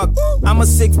quick fuck. I'm a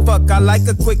sick fuck, I like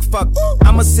a quick fuck.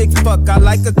 I'm a sick fuck, I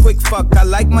like a quick fuck. I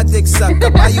like my dick sucked. I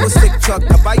buy you a sick truck,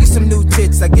 I buy you some new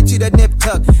tits, I get you that nip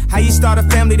tuck. How you start a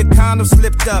family, the condom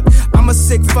slipped up. I'm a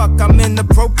sick fuck, I'm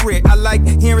inappropriate. I like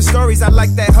hearing stories, I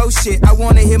like that hoe shit. I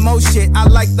wanna hear more shit, I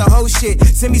like the whole shit.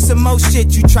 Send me some more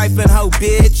shit, you trifling hoe,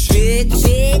 bitch. Bitch,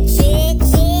 bitch,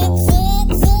 bitch, bitch.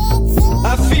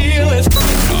 I feel it.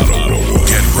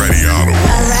 Get ready, Ottawa.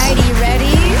 Alrighty, ready?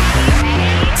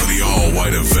 For the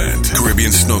all-white event,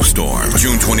 Caribbean Snowstorm,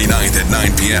 June 29th at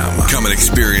 9 p.m. Come and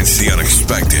experience the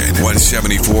unexpected.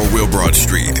 174 Wilbrod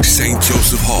Street, St.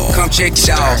 Joseph Hall. Come check this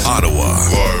out. Ottawa.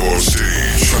 Live on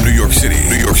stage. From New York City,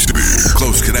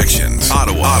 Close Connections,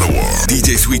 Ottawa.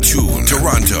 DJ Sweet Tune,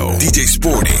 Toronto. DJ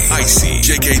Sporty, Icy,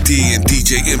 JKD and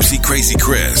DJ MC Crazy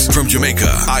Chris. From Jamaica,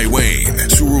 I Wayne,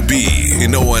 Suru B,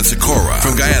 Inoa and Sakura.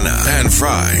 From Guyana, Anne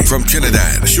Fry. From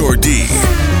Trinidad, Shore D.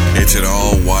 It's an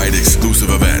all-white exclusive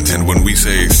event, and when we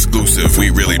say exclusive,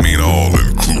 we really mean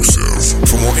all-inclusive.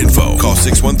 For more info, call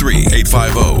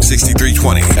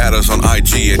 613-850-6320. Add us on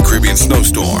IG at Caribbean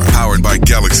Snowstorm, powered by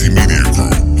Galaxy Media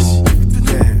Group.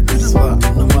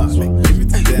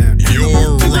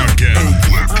 You're rocking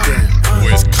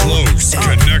with Close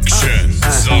Connections, the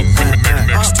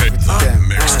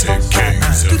mixtape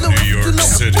kings of New York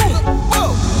City.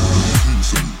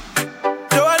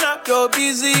 Joanna, your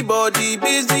busy body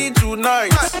busy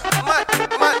tonight.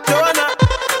 Joanna,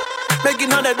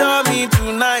 making all the dummy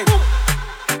tonight.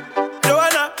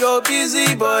 Joanna, your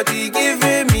busy body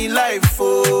giving me life,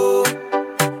 oh,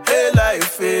 hey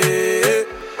life, hey.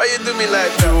 Why you do me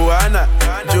like Joanna,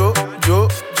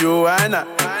 Joanna?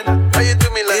 Why you do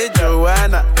me like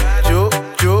Joanna,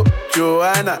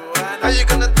 Joanna? How you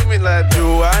gonna do me like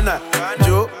Joanna,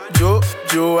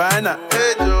 Joanna?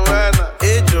 Hey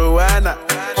Joanna,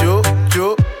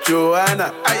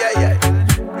 Joanna? Ay ay ay.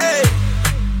 Hey,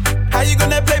 how you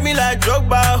gonna play me like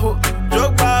Drogba, ho?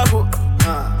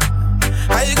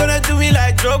 How you gonna do me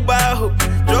like Drogba, ho?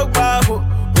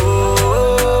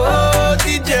 Oh,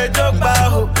 DJ Drogba,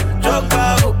 ho.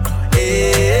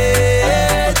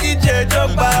 Hey, DJ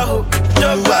Drogba, ho.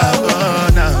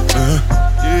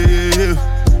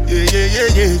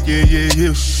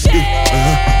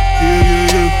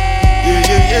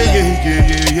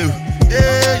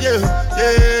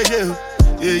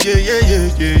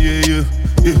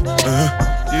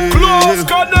 Close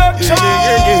Connection.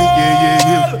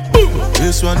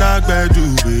 This one I better do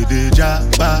with the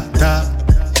jabata.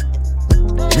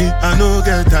 Me I no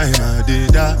get time I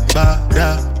did da ba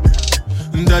da.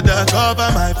 Dada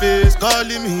cover my face,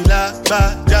 calling me la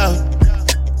ba da.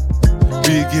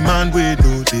 Biggie man we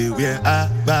know they wear a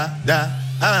ba da.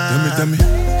 Tell me,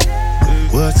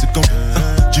 what's it gon'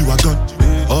 G-Wagon,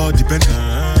 all depend.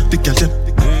 The girl them,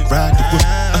 ride the whip.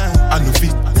 I no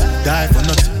fit, die for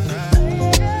nothing.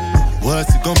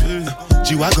 What's it gon'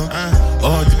 G-Wagon,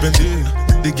 all depend.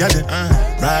 The girl them,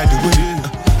 ride the whip.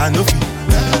 I no fit,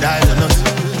 die for nothing.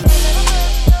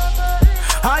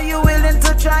 Are you willing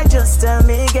to try? Just tell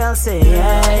me, girl, say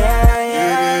yeah.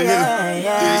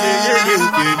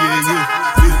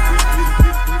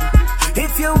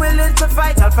 If you're willing to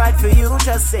fight, I'll fight for you.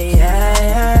 Just say yeah.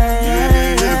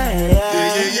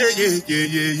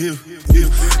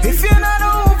 If you're not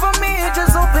home for me,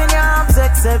 just open your arms,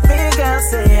 accept me, girl,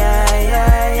 say yeah.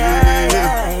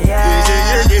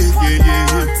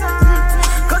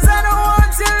 Cause I don't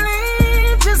want to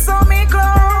leave, just hold me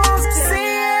close. Say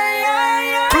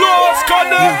yeah. Close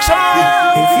Connection.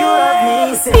 If you love me,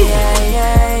 say yeah.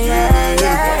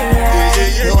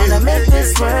 You wanna make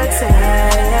this work, say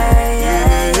yeah.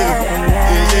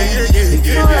 If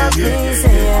you love me,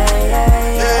 say yeah.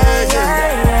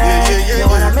 You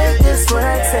wanna make this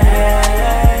work, say yeah.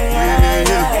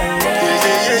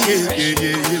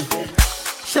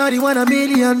 Shawty want $1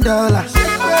 million.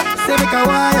 Say make a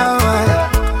wire.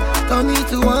 Don't need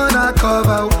to wanna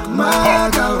cover my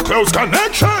girl. Close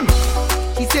Connection.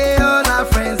 She say all our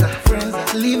friends are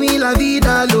living la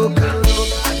vida loca.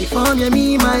 And if I'm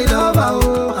me, my lover,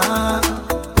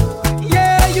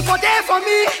 yeah, you for there for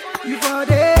me. You for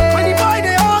there. When the boy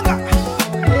they hunger,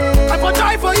 I for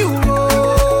die for you.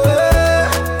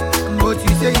 But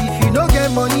you say if you don't get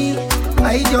money,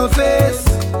 hide your face.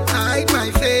 Hide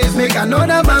my face. Make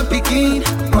another man picking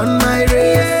on my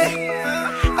race.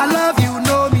 I love you,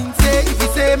 no mean say. If you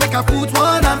say make I put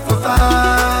one hand for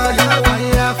fire,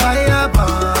 fire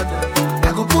burn.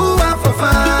 I go put one for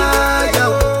fire.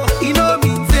 You know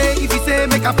mean say. If you say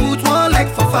make I put one leg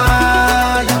for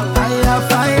fire,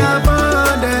 fire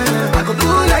burn. I go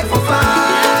put leg for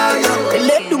fire.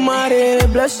 Let do mare.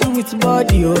 with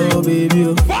body, oh baby.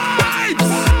 Oh.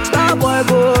 Star boy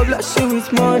go bless you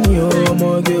with money, oh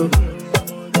my girl.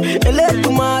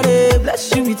 Eletumare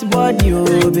bless you with body,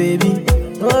 oh baby.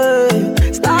 Oh,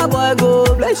 star boy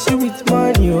go bless you with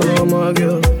money, oh my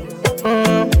girl.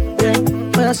 Yeah,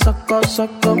 when suck up,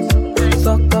 baby.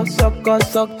 Suck up.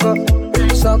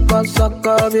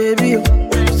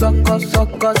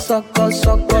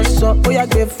 Oh yeah,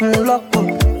 give him lock up.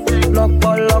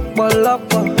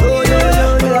 Oh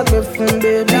yeah, give him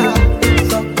baby.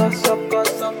 Suck up.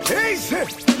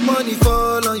 Money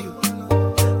fall on you,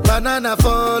 banana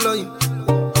fall on you,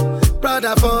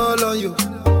 Prada fall on you,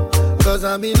 'cause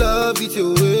I'm in love with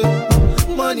you.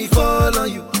 Money fall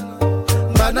on you,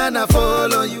 banana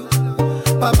fall on you,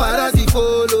 paparazzi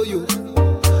follow you,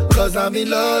 'cause I'm in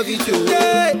love with you.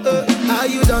 Are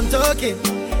you done talking?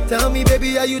 Tell me,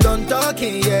 baby, are you done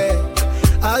talking? Yeah.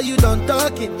 Are you done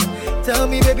talking? Tell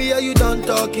me, baby, are you done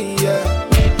talking? Yeah.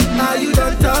 Are you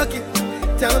done talking?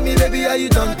 Tell me, baby, are you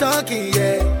done talking?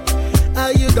 Yeah.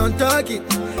 Are you done talking?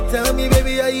 Tell me,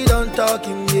 baby, are you done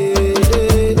talking? Yeah.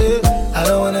 I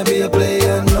don't wanna be a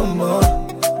player no more.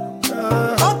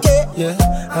 Okay. Yeah.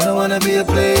 I don't wanna be a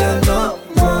player no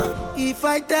more. If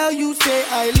I tell you, say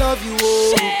I love you,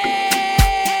 oh.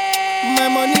 My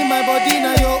money, my body,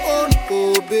 now your own,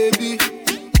 oh baby.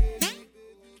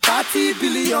 30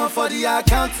 billion for the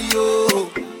account, yo.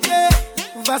 Yeah.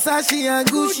 Versace and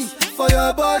Gucci for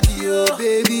your body, oh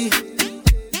baby.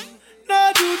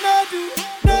 No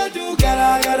do,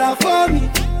 gotta for me.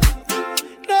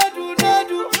 No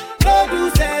do,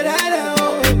 say that,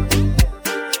 oh.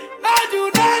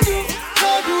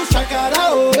 No do, shakara, oh.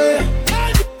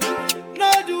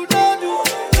 No do,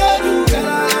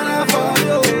 gotta for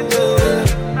you.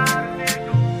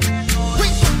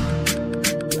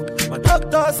 My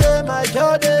doctor say my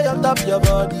journey on top your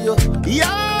body, yo.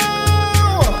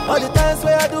 All the times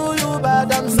where I do you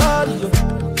bad, I'm sorry, yo.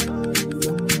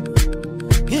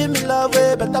 Give me love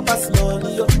way better pass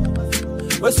money, yo.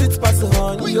 Where sweet pass the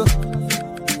honey, yo.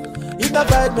 If I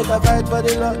fight, make a fight for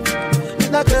the love.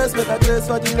 If I curse, make a curse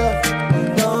for the love.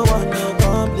 Don't want no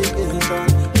complication.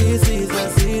 This is a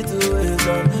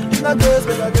situation. If I curse,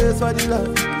 make a curse for the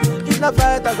love. If I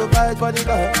fight, I go fight for the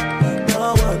love.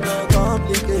 Don't want no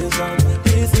complication.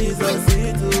 This is a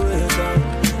situation.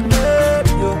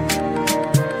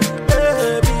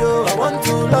 Baby, yo, I want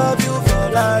to love you for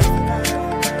life.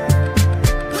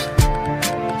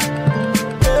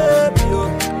 Baby, yo,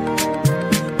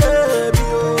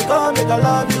 come make I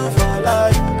love you for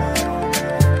life.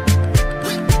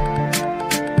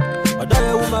 I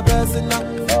die with my person now.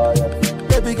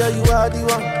 Baby girl, you are the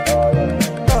one.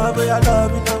 Love where I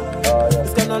love you now.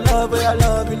 This kind of love where I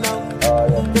love you now.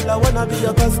 Girl, I wanna be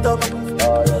your customer.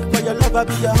 For your love, I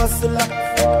be your hustler.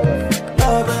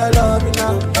 Love where I love you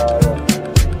now.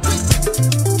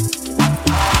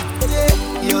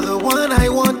 You're the one I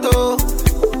want, oh.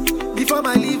 Before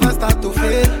my liver start to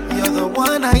fail, you're the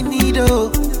one I need, oh.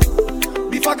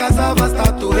 Before cassava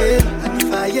start to hail, and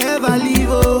if I ever leave,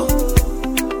 oh,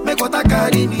 make what I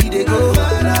carry me, they go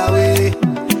far away.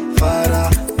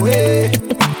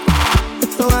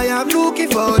 So I am looking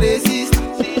for a sister,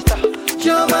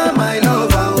 Joma, my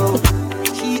lover, oh.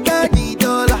 She got the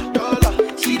dollar,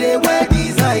 she dey wear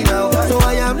designer, oh. So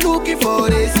I am looking for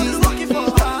a sister,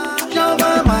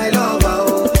 Joma, my lover,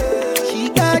 oh. She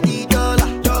got the dollar,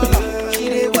 she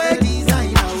dey wear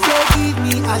designer. So give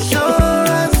me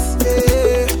assurance,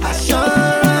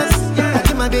 assurance. I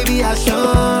give my baby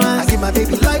assurance, I give my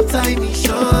baby lifetime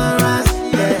insurance,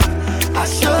 yeah.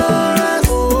 Assurance,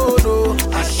 oh no,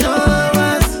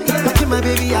 assurance. I give my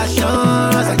baby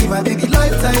assurance, I give my baby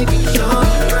lifetime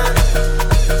insurance.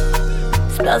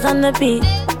 Spells on the beat,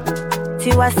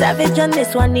 Tiwa Savage on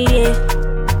this one, yeah.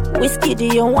 Whiskey, do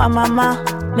you want mama?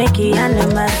 Make it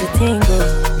animals to tingle.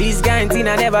 This kind thing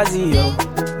I never see, yo.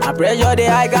 My pressure, they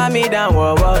high got me down,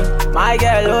 whoa, whoa. My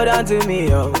girl, hold on to me,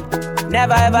 yo.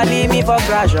 Never ever leave me for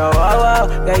crash, oh, oh,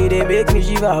 oh. Girl, you they make me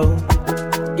shiver, oh.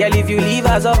 Girl, if you leave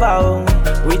us over, oh.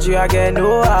 With you, I get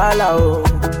no holla, oh.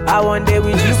 I want day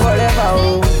with you forever,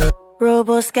 oh.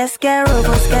 Robo skeske.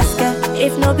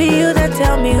 If no be you, then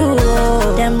tell me who.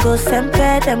 Them go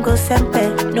sempe.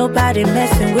 Nobody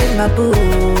messing with my boo.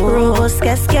 Robo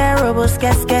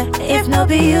skeske. If no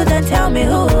be you, then tell me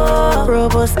who.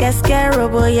 Robo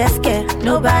yeske.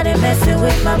 Nobody messing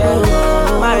with my boo.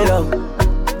 My love,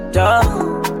 Joe,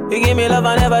 you give me love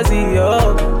I never see,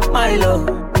 yo. My love,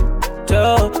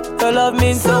 Joe, your love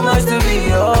means so much to me,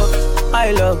 yo.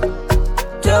 My love,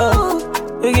 Joe,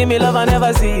 you give me love I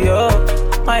never see, yo.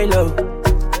 My love,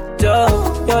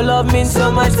 Joe, your love means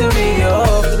so much to me, yo.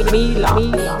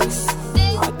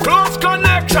 Close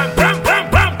connection, bam, bam,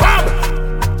 bam, bam.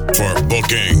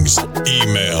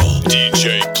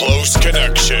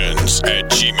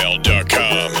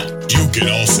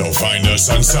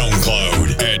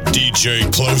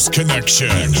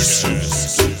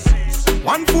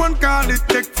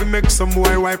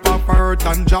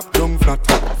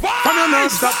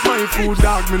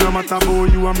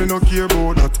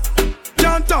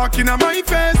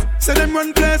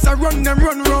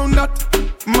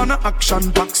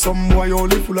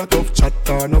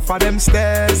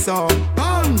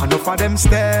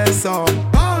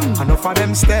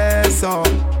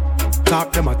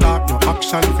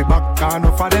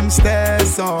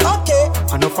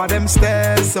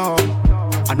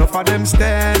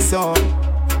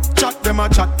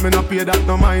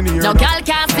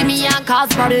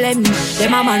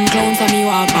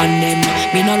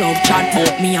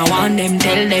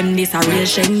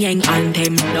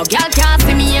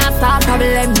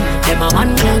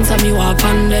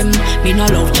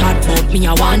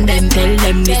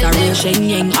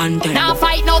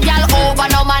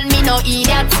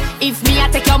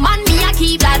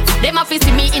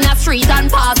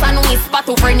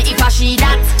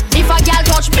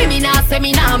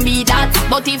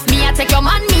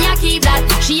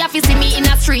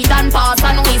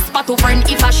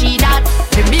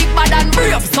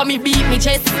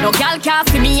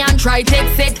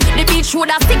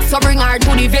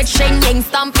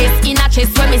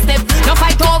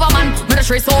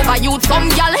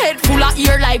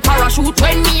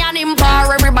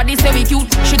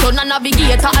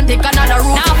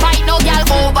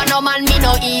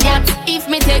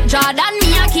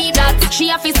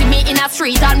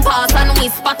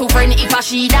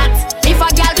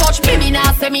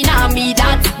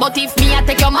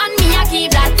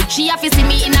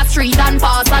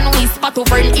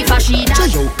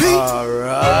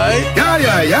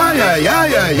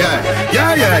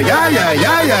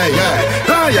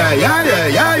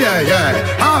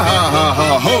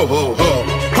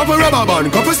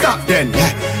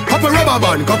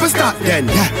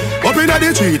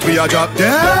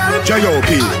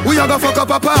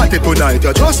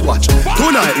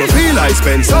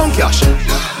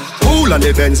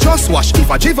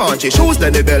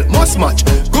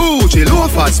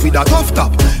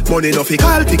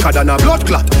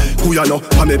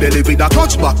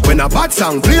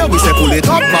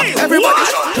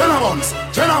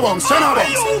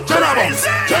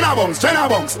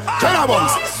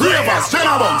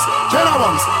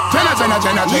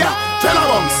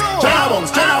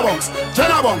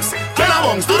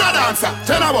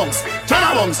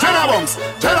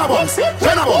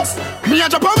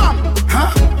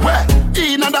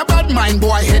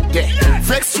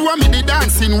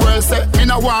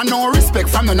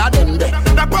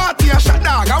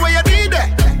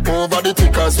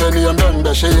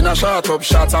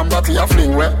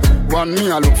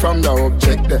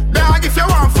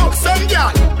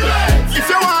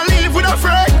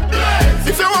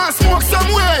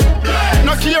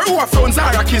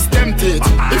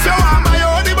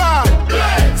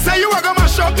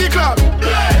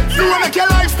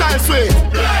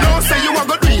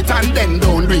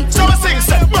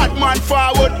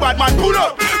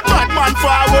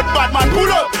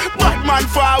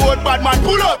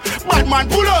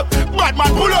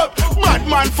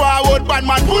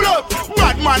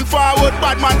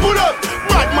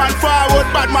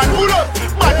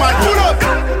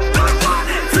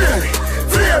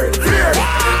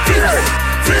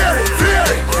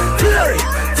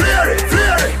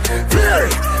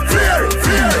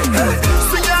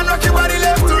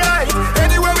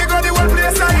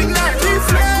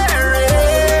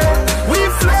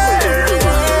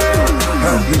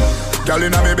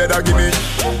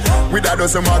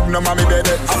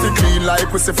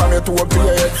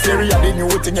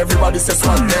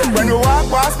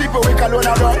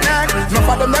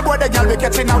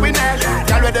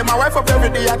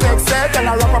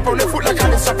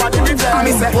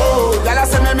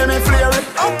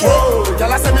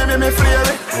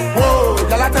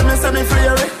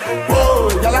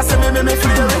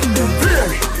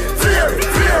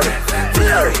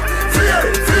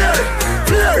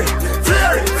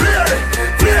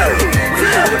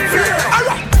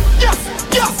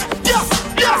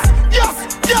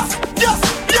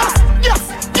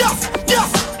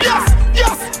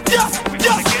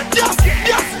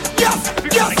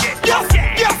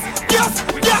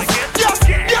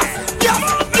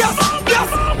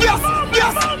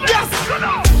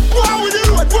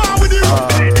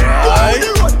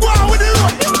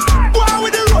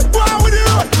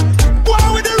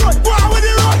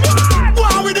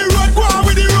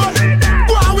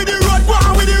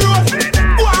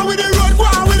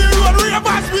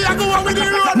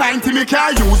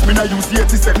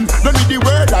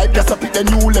 a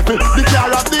new level. The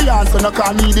car of the answer, no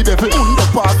call me the devil. Under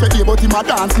pass the day, but him a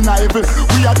dance in a heaven.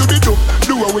 We a do the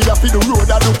do what we have to do road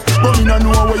a do. But me no know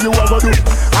what you a go do.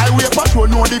 Highway patrol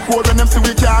know the code when them see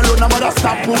we can't run. I'm gonna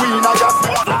stop we in a gas.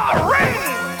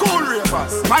 Cool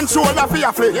ravers, man shoulder for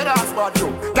your flick. Yeah, that's bad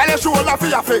too. Tell your shoulder for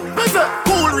your flick. Listen,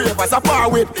 cool ravers, a far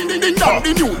with. Ding dong,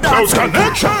 the new dance. Close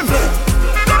connection.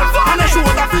 And a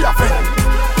shoulder for your flick.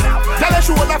 Tell your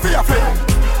shoulder for your flick.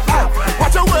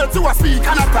 Watch your words to a speak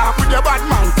and a talk with your bad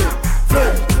man.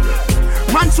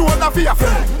 Man shoulder for your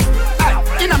flick.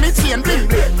 In a me chain bling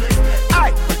bling.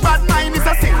 Bad mind is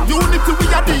a sin. Unity we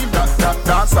a deal.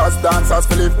 Dancers,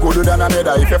 Philip gooder than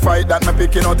another. If you fight that, me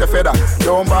picking out a feather.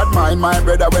 Don't bad mind my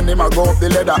brother when him a go up the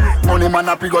ladder. Money man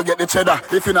happy go get the cheddar.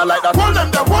 If you not like that, hold them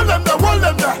there, hold them there, hold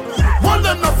them there. Hold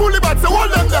them there fully, but say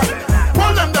hold them there.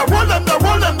 Hold them there, hold them there,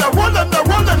 hold them there, hold them there,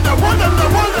 hold them there, hold them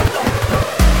there, hold them there.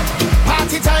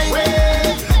 Party time,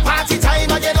 party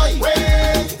time again, oi.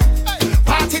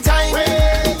 Party time,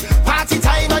 party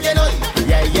time again, oi.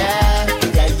 Yeah, yeah.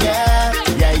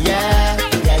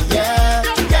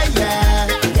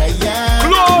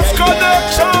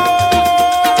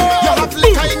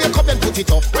 It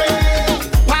up,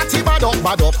 party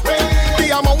bad up,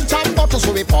 the amount of bottles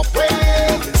we pop,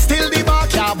 still the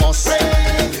backyard bus,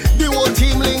 the whole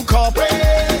team link up,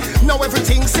 now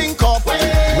everything sync up,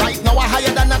 right now we're higher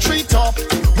than a treetop,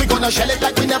 we gonna shell it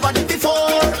like we never did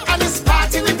before, and it's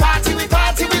party, we party, we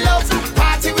party, we love,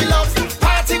 party, we love,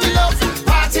 party, we love,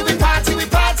 party, we party, we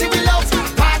party, we love,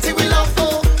 party, we love,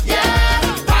 oh, yeah,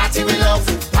 party, we love,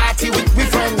 party with we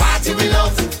friends, party, we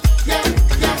love, yeah,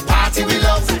 party, we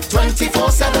love.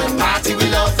 24/7 party we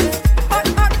love.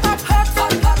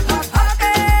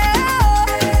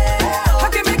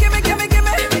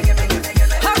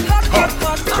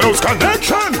 Close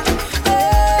connection. I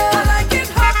like it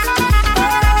hot.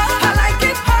 I like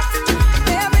it hot,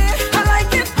 baby. I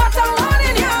like it hot. I want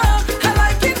it, yeah. I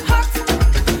like it hot.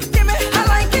 Give me. I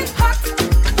like it hot.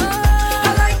 I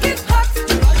like it hot.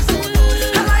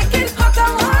 I like it hot. I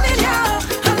want it, yeah.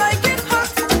 I like it hot.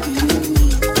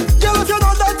 Girl, if you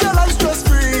know that your life stress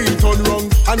free, turn round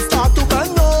and start to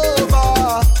bend over.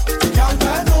 Girl,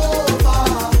 bend over.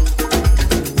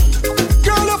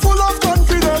 Girl, you're full of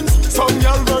confidence. Some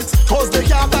girl works 'cause they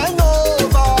can't bend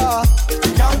over.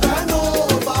 Can't bend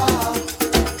over.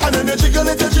 And then they jiggle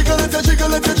it, they jiggle it, they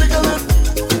jiggle it, they jiggle it.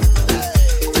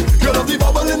 You love the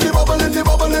bubbling, the bubbling, the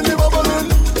bubbling, the bubbling.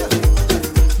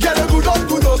 Yeah, you're good up,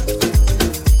 good up.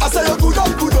 I say you're good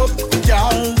up, good up.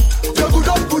 Girl, you're good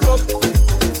up, good up.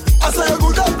 I say you're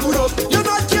good up, good up. You're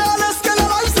not careless, girl, your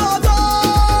life's out.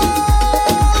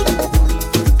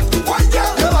 One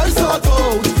girl, your life's out.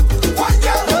 One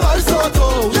girl, your life's out.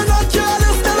 You're not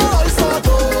careless, girl, your life's out.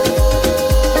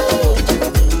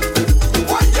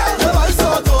 One girl, your life's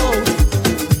out.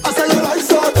 I say your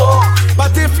life's out.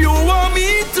 But if you want me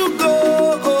to go,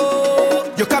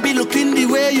 you can be looking the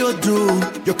way you do.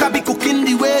 You can be cooking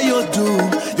the way you do.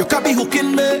 You can be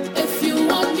hooking me. If you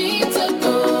want me to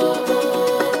go,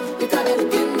 you can be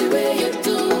looking the way you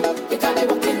do. You can be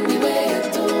walking the way you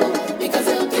do. Because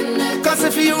you're looking at. Cause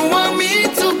if you want me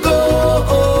to go,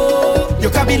 you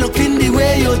can be looking the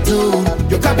way you do.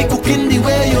 You can be cooking the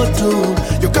way you do.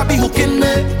 You can be hooking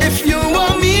me. If you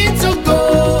want me to go,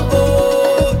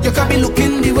 you can be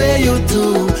looking the way you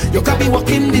do. You can be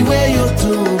walking the way you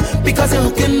do. Because you're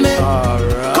hooking me.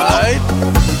 Alright.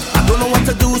 I don't know what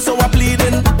to do, so I'm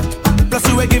pleading. Plus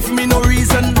you ain't give me no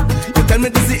reason. You tell me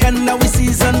this the end of the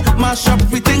season. Mash up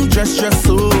everything, dress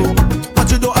so.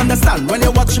 But you don't understand when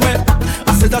you watch me.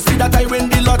 I said I see that I win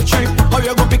the lottery. Or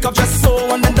you go pick up just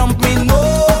so and then dump me.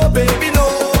 No, baby, no.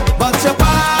 But you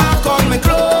pack all my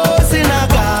clothes in a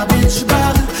garbage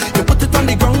bag. You put it on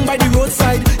the ground by the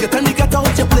roadside. You tell me get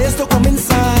out your place to come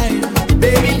inside.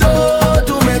 Baby, don't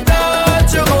do me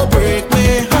that. You go break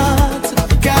my heart.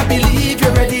 Can't believe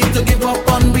you're ready to give up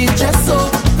on me just so.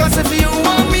 Cause if you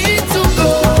want me to go,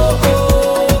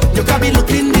 you can be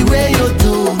looking the way you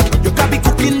do. You can be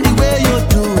cooking the way you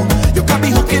do. You can be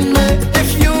hooking me. If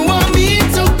you want me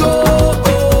to go,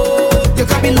 you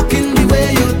can be looking the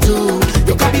way you do.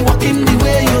 You can be walking the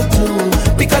way you do.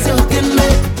 Because you're hooking me.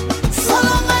 So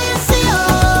long as you see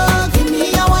her, give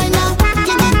me a wine now.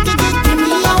 Give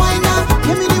me a wine now.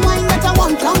 Give me the wine that I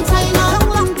want long time now.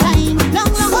 Long time.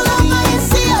 So long as you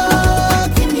see her,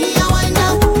 give me a wine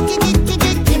now. Give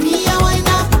me a wine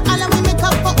now. And we make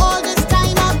up for all this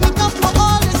time. Make up for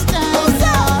all this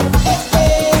time.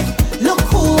 Hey, look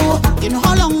who. You know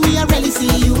how long we are really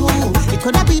see you. It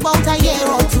could have been about a year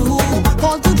or two.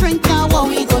 Call to drink now, what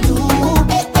we go do?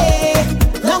 Hey,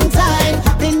 long time.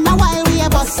 Been a while we a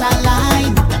bust a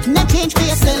line. Nothing change, but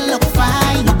you still look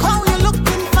fine. Look how you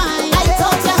looking fine. I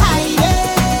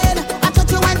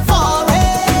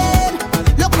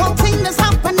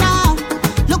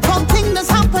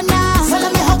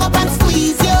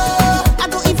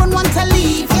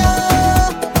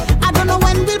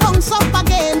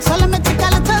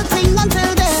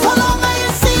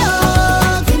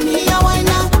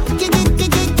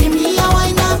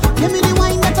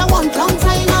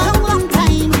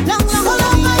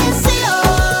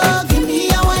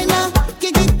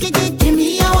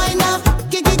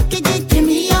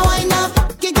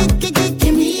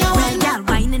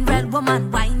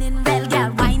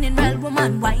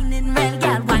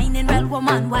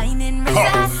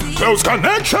Close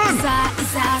Connection. Is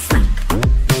a snack.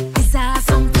 Is a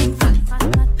something fun.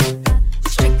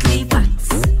 Strictly facts.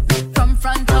 From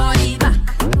front or the back.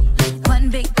 One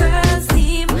big girl's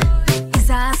team. Is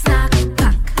a snack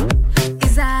pack.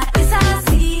 Is a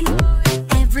scene.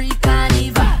 Every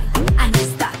carnival. And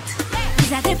it's that.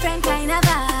 Is a different kind of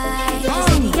vibe.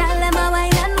 See the girl them a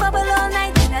wine and bubble all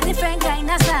night in a different kind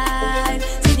of style.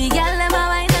 See the girl them a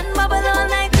wine and bubble all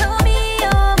night to me,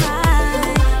 oh my.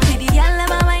 See the girl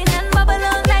them a wine and bubble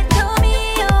all night to me,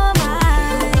 oh my.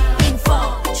 In 4,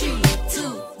 3, 2.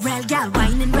 Real girl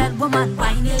whining, real woman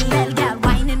whining. Real girl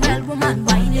whining, real woman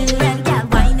whining. Real girl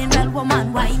whining, real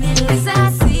woman whining. Is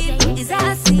a scene, is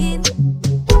a scene.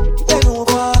 Bend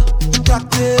over,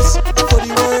 practice for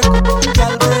the work,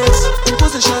 girl brace,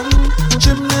 position,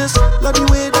 gymnast, love the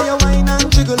way that you whine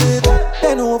and jiggle it.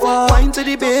 Bend over, whine to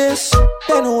the bass.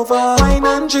 Bend over, whine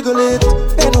and jiggle it.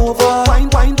 Bend over, whine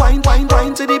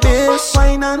to the bass.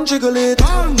 Whine and jiggle it.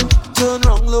 Turn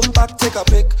round, look back, take a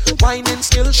pic. Whining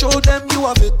skill, show them you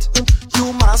have it.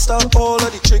 You master all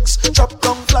of the tricks. Drop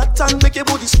down flat and make your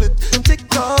booty split. Tick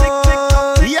tock,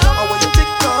 yeah. How are you tick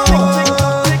tock?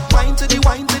 Whine to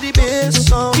the bass.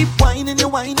 Keep whining your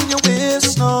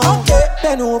waist now. Okay.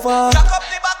 Bend over. Jack up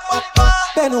the back bumper.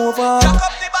 Bend over. Jack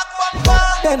up the back bumper.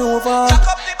 Bend over. Jack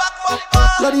up the back bumper.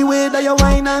 Love the way that you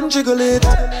whine and jiggle it.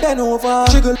 Bend over.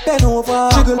 Jiggle. Bend over.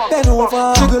 Jiggle. Bend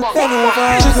over. Jiggle. Bend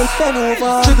over. Jiggle. Bend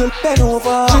over. Jiggle. Bend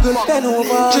over. Jiggle. Bend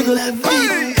over. Jiggle.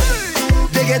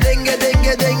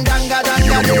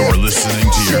 You're listening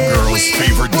to your girl's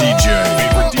favorite DJ.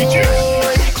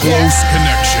 Close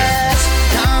Connections.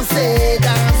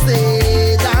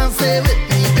 Dansez with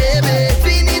me, baby.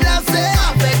 Fini danser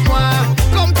avec moi.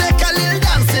 Come take a little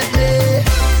dance with me.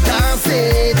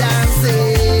 Dansez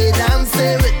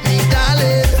with me,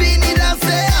 darling. Fini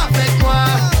danser avec moi.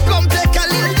 Come take a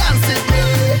little dance with me.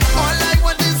 All I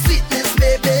want is sweetness,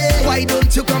 baby. Why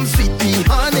don't you come sweet me,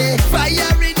 honey?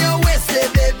 Fire in your waist,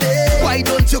 baby. Why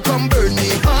don't you come burn me,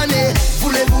 honey?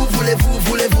 Voulez-vous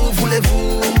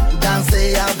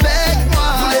danser avec moi?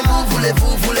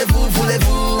 Voulez-vous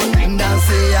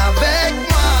danser avec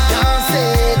moi?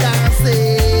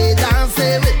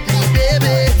 Dansez with me,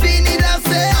 baby. Fini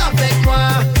danser avec moi.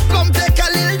 Come take a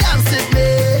little dance with me.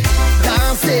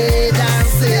 Dansez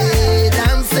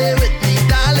with me,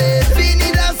 darling. Fini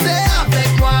danser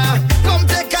avec moi. Come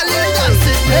take a little dance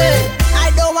with me.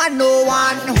 I don't want no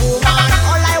one woman.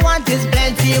 All I want is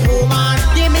plenty woman.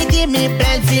 Give me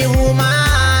plenty woman.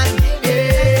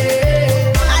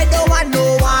 I don't want no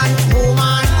one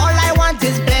woman. All I want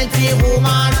is plenty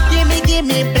woman. Give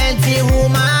me plenty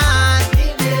woman.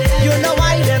 You know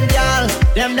why them girl,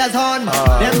 them that's on,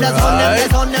 them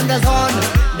that's on.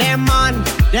 Them man,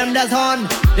 them that's on.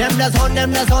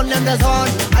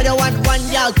 I don't want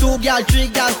 1 girl, 2 girl, 3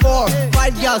 girl, 4,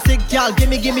 5 girl, 6 girl. Give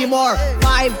me more.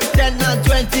 5, 10 and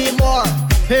 20 more.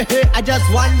 I just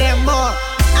want them more.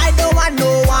 I don't want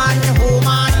no one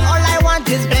woman. All I want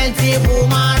is plenty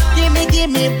woman. Give me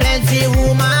plenty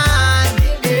woman.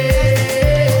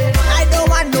 I don't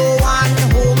want no one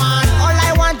woman. All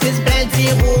I want is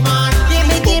plenty woman. Give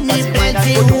me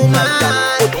plenty woman.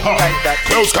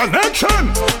 Close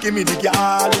Connection. Give me the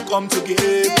girl who come to give,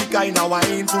 the kind of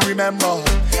wine to remember,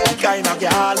 the kind of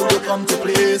girl who come to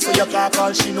play, so you can't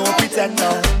call she no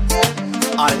pretender.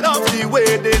 I love the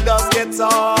way they just get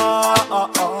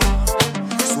on.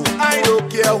 So I don't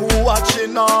care who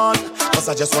watching on, cause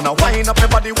I just wanna wind up your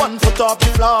body 1 foot off the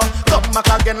floor. Come back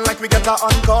again like we get a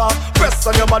encore. Press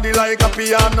on your body like a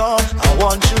piano. I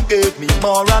want you give me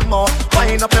more and more.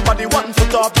 Wind up your body 1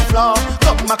 foot off the floor.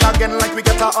 Come back again like we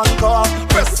get a encore.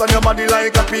 Press on your body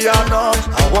like a piano.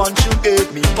 I want you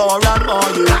give me more and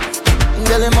more, yeah.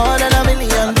 Girl, you're more than a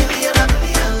million.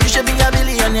 You should be a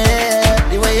billionaire.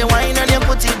 The way you whine and you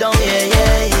put it down,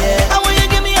 yeah. I want you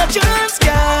give me a chance,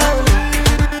 girl,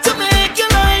 to make your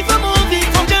life a movie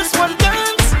from just one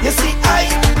dance. You see, I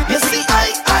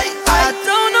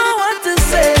don't know what to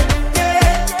say.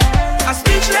 Yeah. I'm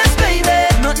speechless, baby.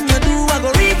 Nothing you do, I go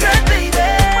regret, baby.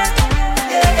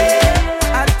 Yeah.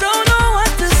 I don't know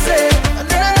what to say.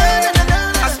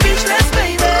 I'm speechless,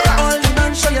 baby. All you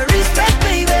done show your respect,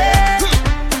 baby.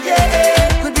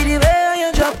 Yeah. Could be the way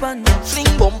you drop and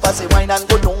fling bumper, say wine and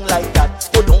go down like that.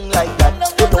 Go down like that.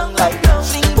 Go down like that.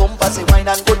 Fling bumper, say wine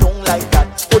and go down like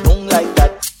that. Go down like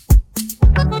that.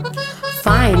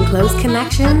 Find Close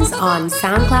Connections on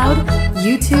SoundCloud,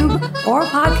 YouTube, or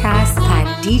podcast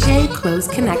at DJ Close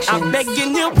Connections. I'm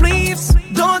begging you, please,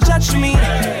 don't judge me.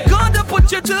 God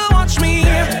put you to watch me.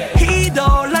 He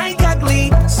don't like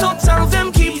ugly, so tell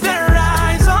them keep their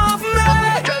eyes off me.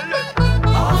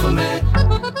 Off of me.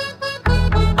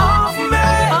 Off of me.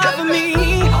 Off of me.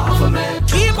 Off of me.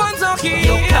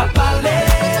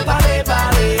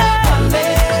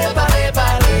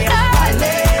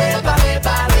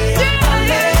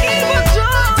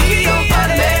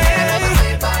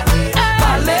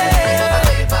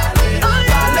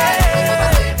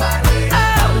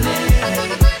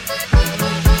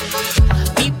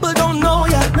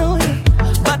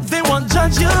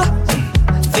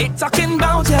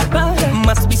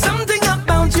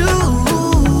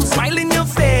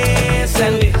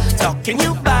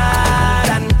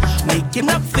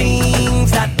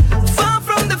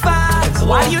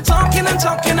 Why you talking and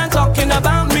talking and talking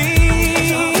about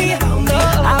me?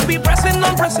 I'll be pressing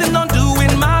on,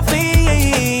 doing my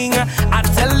thing. I'm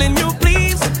telling you,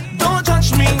 please, don't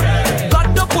touch me.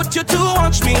 God don't put you to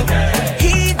watch me.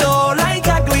 He don't like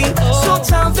ugly, so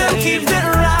tell them keep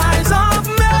their eyes off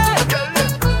me.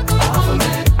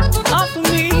 Off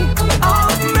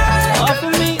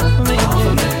of me.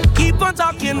 Keep on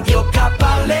talking, yo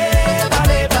capale.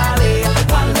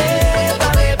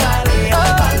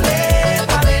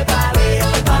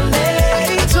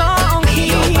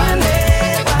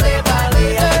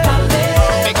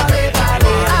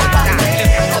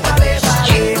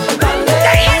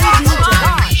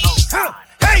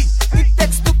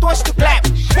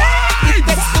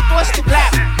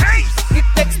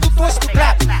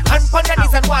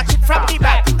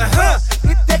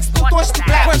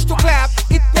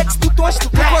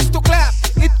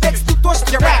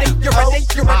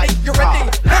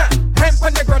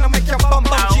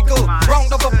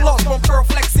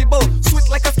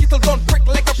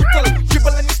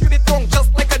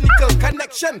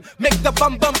 Make the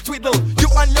bum bum twiddle. You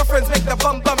and your friends make the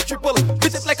bum bum triple.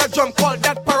 Beat it like a drum, call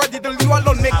that paradiddle. You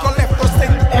alone make your left or sing.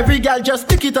 Every gal just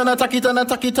tick it and attack it and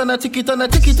attack it and tick it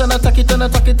and tick it and attack it and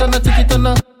attack it and tick it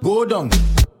and go down,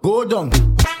 go down,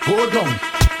 go down,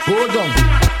 go down,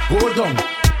 go down,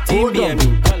 go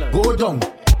down, go down,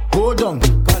 go down, go down,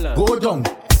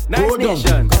 go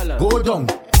down, go down.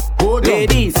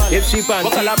 Ladies, if she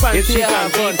panty, if she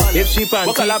have fun, if she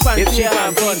panty, if she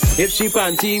have fun, if she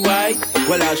panty white,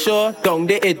 well I sure down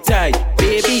the it tight.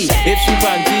 Baby, if she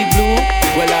panty blue,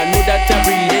 well I know that I'm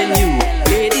breathing you.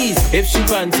 Ladies, if she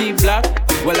panty black,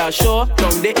 well I sure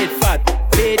down the it fat.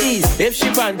 Ladies, if she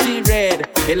panty red,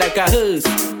 it like a hearse,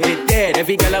 it dead.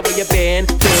 Every girl with your pen.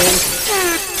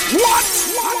 What?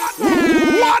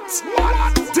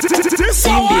 This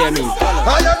team be me. I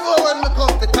don't know when we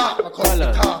come to talk,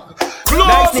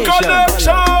 Close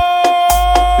connection.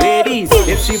 Ladies,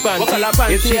 if she panty,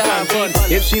 if she have fun,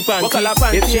 if she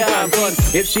panty, if she have fun,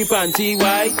 if she panty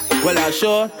white, well I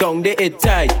sure down the it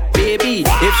tight. Baby,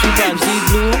 if she panty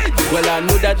blue, well I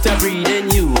know that I'm breathing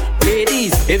you.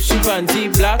 Ladies, if she panty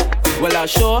black, well I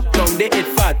sure down the it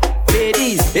fat.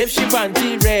 Ladies, if she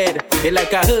panty red, it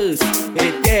like a hearse,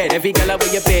 it dead. Every girl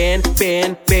with your pen.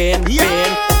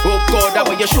 Oh God, that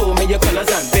way you show me your colors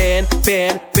and pen.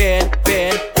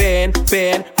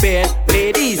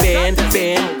 Ladies, pen.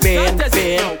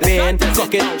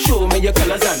 Fuck it, show me your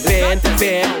colors and pen.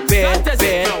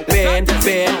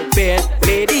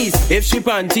 Ladies, if she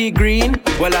panty green,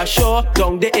 well I sure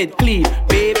down the it clean.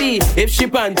 Baby, if she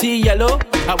panty yellow,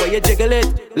 how will you jiggle it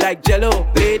like jello?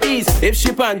 Ladies, if she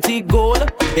panty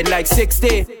gold, it like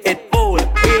 60, it old.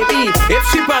 Baby, if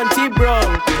she panty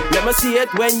brown, let me see it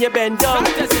when you bend down.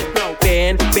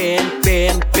 Pen,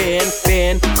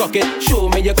 cock it, show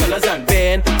me your colors and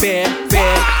pen,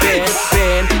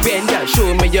 yeah,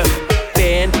 show me your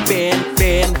pen,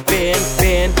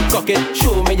 cock it,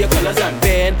 show me your colors and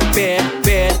pen,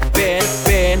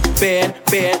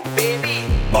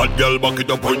 Bad girl, back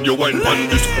it up when you wine pan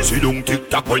this. See don't tick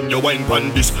tock when you wine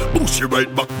pan this. Boost you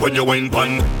right back when you wine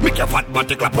pan. Make your fat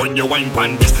body clap when you wine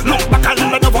pan this. Look back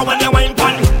and let over when you wine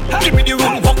pan. Give me the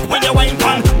room walk when you wine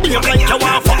pan. Be like you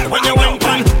want fuck when you wine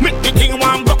pan. Make the thing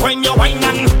warm back when you wine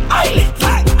and I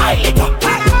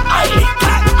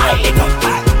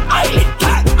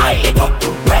lit up.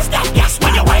 Where's that gas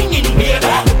when you whining, baby?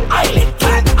 I lit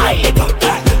up.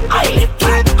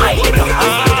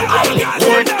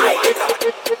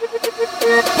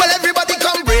 Well, everybody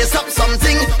come brace up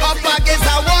something up against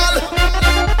a wall.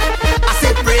 I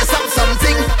said brace up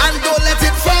something and don't let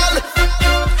it fall.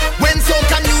 When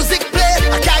soca music play,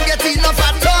 I can't get enough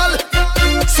at all.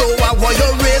 So I want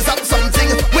you raise up something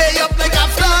way up like a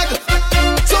flag.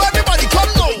 So everybody come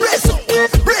now, brace up,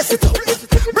 brace it up,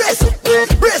 brace up,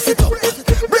 brace it up,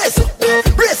 brace up,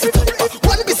 brace it up.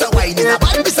 One piece of whining, a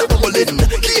one piece of bubbling.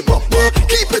 Keep up,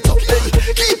 keep it up,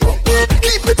 keep up,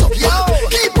 keep it up, yeah.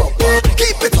 Keep up,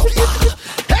 keep it up.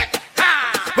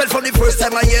 Well, from the first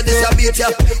time I hear this, I beat ya.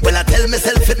 Well, I tell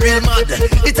myself it real mad.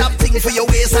 It have thing for your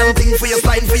waist and thing for your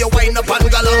spine, for your wind up and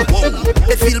galong. Whoa,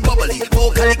 it feel bubbly,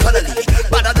 vocally, colorly.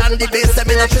 Better than the bass,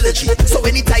 them in a trilogy. So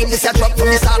anytime this ya drop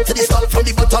from the start to the stop, from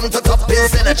the bottom to top,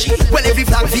 is energy. Well, every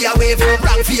flag for your wave,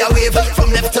 rank for your wave, from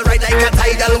left to right like a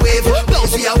tidal wave. Bounce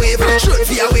for your wave, shirt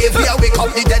for your wave. We wake up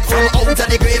the dead from out of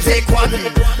the grave. Take one,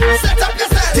 set up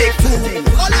yourself. Take two,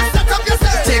 all set up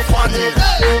yourself. Take one,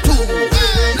 two,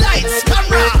 lights,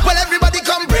 camera. Well, everybody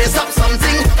come brace up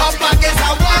something up against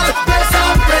a wall. Brace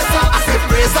up, brace up. I said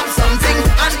brace up something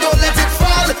and don't let it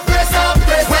fall. Brace up,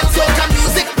 brace up. When soca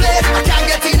music play, I can't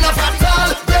get enough at all.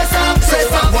 Brace up,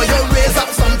 brace up. Boy, you raise up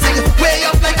something way up.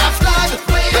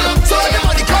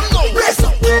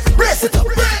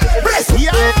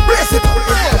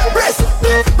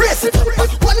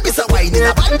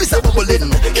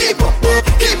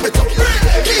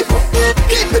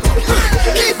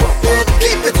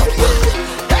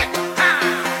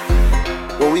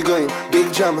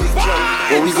 jam.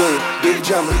 Where we going? Big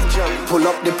jam. Pull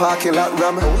up the parking lot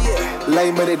ram.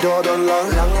 Line by the door don't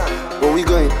long. Where we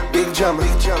going? Big jam.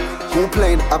 Who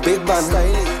playing? A big band.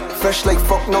 Fresh like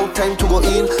fuck, no time to go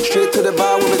in. Straight to the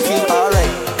bar with the team,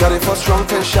 alright. Got it for strong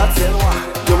 10 shots.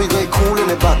 Then we going cool in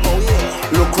the back.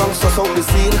 Look wrong, suss out the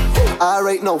scene.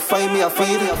 Alright, now find me a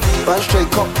feed. Band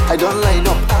straight cup, I don't line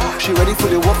up. She ready for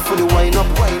the walk, for the wind up.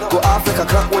 Go off like a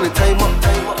clock when the time up.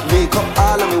 Make up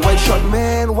all of me white shot,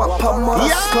 man. What pop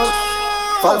must come?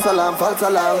 False alarm, false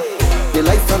alarm. The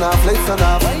lights on off, lights on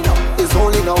off. It's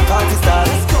only now party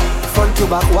starts. Front to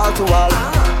back, wall to wall.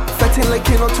 Fetting like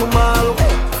you know tomorrow.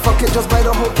 Fuck it, just buy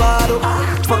the whole bottle.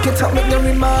 Fuck it up, make them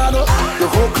remodel. The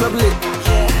whole club lit,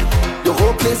 the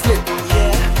whole place lit.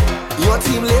 Your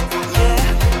team lit,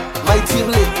 my team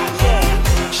lit.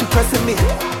 She pressing me.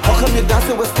 How come you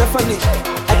dancing with Stephanie?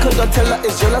 I could not tell her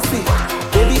it's jealousy.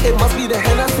 Maybe it must be the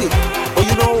Hennessy. Oh,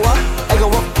 you know what? I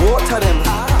gon' walk both of them.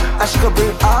 And she gon'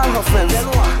 bring all her friends.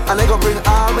 And I gon' bring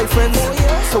all my friends.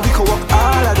 So we can walk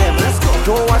all of them.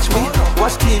 Don't watch me,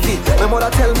 watch TV. My mother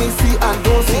tell me see and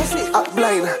don't see. Act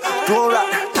blind, don't rap.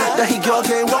 That he girl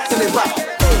can't walk in it back.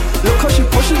 Look how she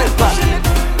pushing it back.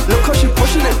 Look how she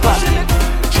pushing it back.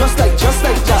 Just like that. Just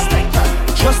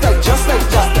like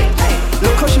that.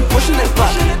 Look how she pushing it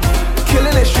back.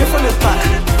 Killing it straight from the back.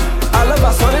 All of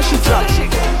a sudden she drop.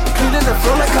 Cleaning the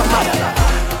floor like a map.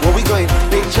 Where we going?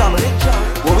 Big jam.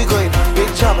 Where we going?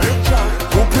 Big jam.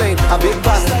 Who playing? A big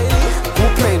band. Who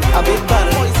playing? A big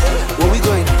band. Where we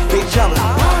going? Big jam.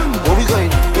 Where we going?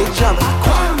 Big jam.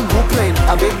 Who playing?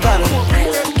 A big band.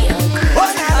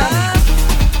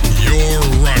 You're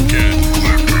rocking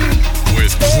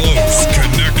with Close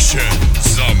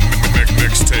Connections, the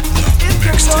mixtape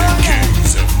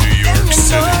kings of New York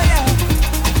City.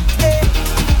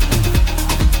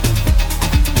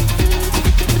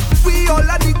 We all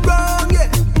at the ground, yeah.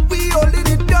 We holding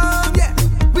it down, yeah.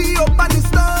 We up on the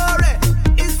story.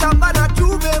 It's Savannah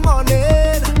Juve morning.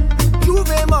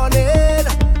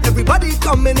 Everybody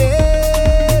coming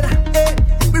in. Hey,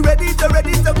 we ready to go,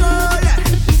 yeah.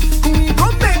 We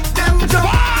gon' make them jump.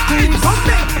 We gon'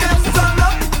 make them stand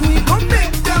up. We gon'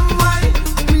 make them wine.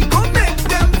 We gon' make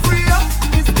them free up.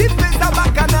 This deep is a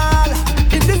bacchanal.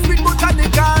 In this street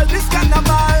botanical, this carnival.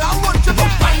 I want you to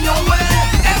find your way.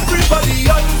 Everybody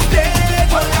on stage,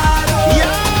 Colorado.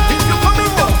 Yeah. If you're coming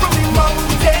down from the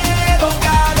mountain,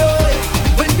 Colorado.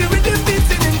 When the rhythm beats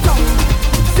in town,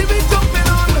 see me jumping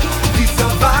on the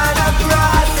Savannah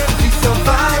grass. The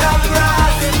Savannah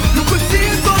grass. You could see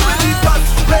it already past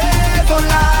red,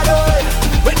 Colorado.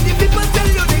 When the people tell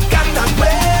you they cannot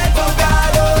wait,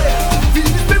 Colorado. Feel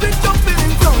the spirit jumping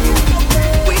in town.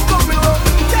 We coming up,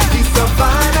 the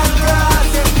Savannah grass.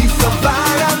 The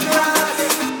Savannah grass.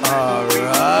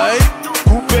 Alright.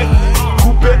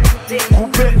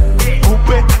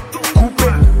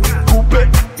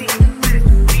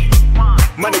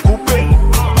 Money coupe.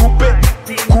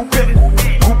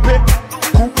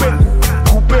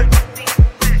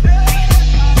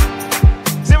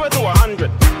 0 to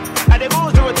 100. I dey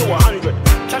go 0 to 100.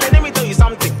 Charlie, let me tell you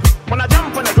something. When I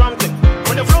jump on the drum thing,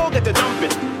 when the flow get the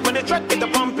jumping, when the track get the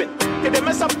pumping, they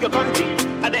mess up your country.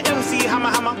 At the MC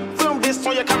hammer. Film this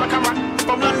for your camera.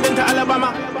 From London to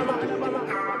Alabama.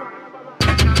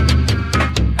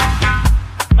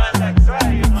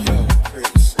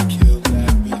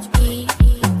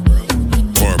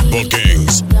 For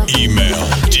bookings, email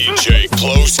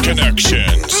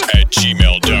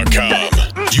djcloseconnections@gmail.com.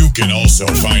 You can also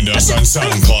find us on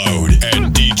SoundCloud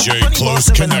at DJ Close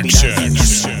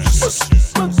Connections.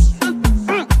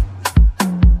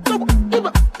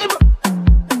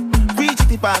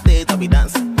 365 days I'll be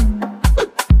dancing.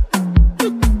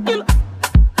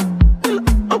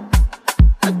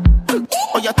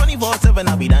 Oh, yeah, 24/7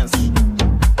 I'll be dancing.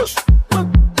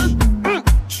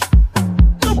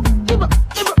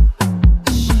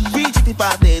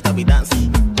 365 days I'll be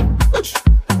dancing.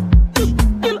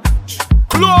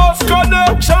 Close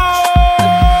connection.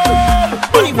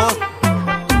 24.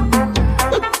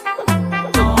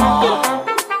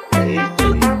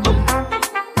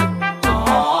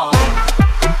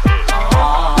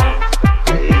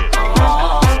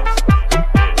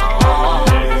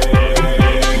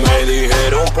 Me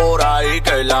dijeron por ahí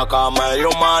que la cama es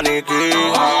un maniquí.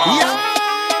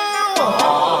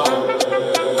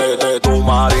 Desde tu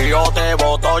marido te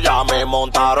botó, ya me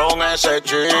montaron ese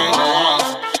jean.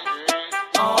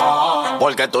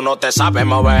 Porque tú no te sabes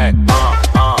mover.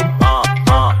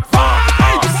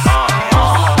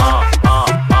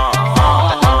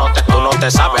 Tú no te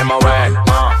sabes mover.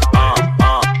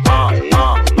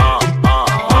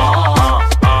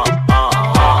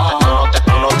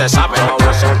 Tú no te sabes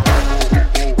mover.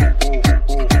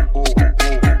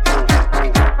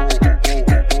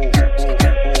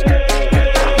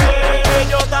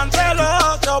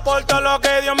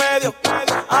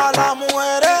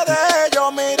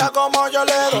 como yo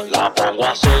le doy. La pongo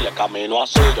así, le camino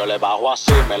así, yo le bajo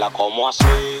así, me la como así.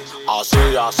 Así,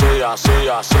 así, así,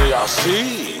 así,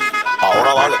 así.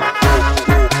 Ahora vale.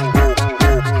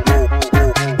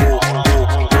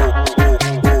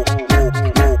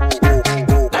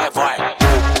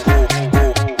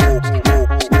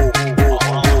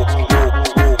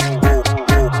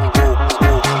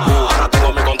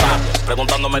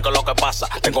 Preguntándome qué es lo que pasa.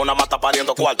 Tengo una mata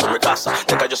pariendo cuarto en mi casa.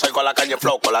 De que yo salgo a la calle en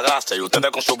flow con la grasa y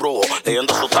ustedes con su brujo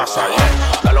leyendo su taza.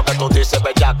 ¿Qué es lo que tú dices,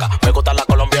 bellaca? Me gusta la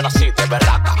colombiana así, de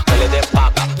berraca. Que le den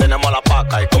paca, tenemos la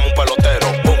paca y como un pelotero,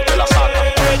 pum, te la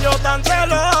saca. Ellos tan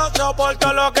celosos por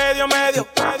todo lo que Dios me dio.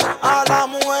 A las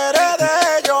mujeres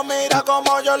de ellos, mira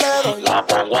como yo le doy. La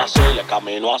pongo así, le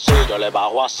camino así, yo le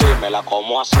bajo así, me la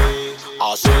como así.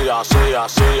 Así, así,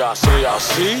 así, así,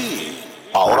 así.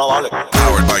 Ahora vale.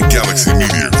 Powered by Galaxy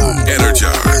Media Group.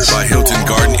 Energized by Hilton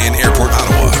Garden Inn Airport,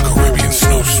 Ottawa. Caribbean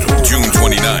Snowstorm. June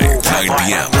 29th, 9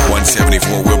 p.m.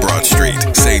 174 Wilbrod Street,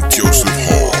 St. Joseph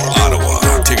Hall,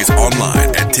 Ottawa. Tickets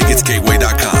online at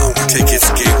ticketsgateway.com.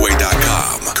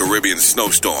 Ticketsgateway.com. Caribbean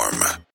Snowstorm.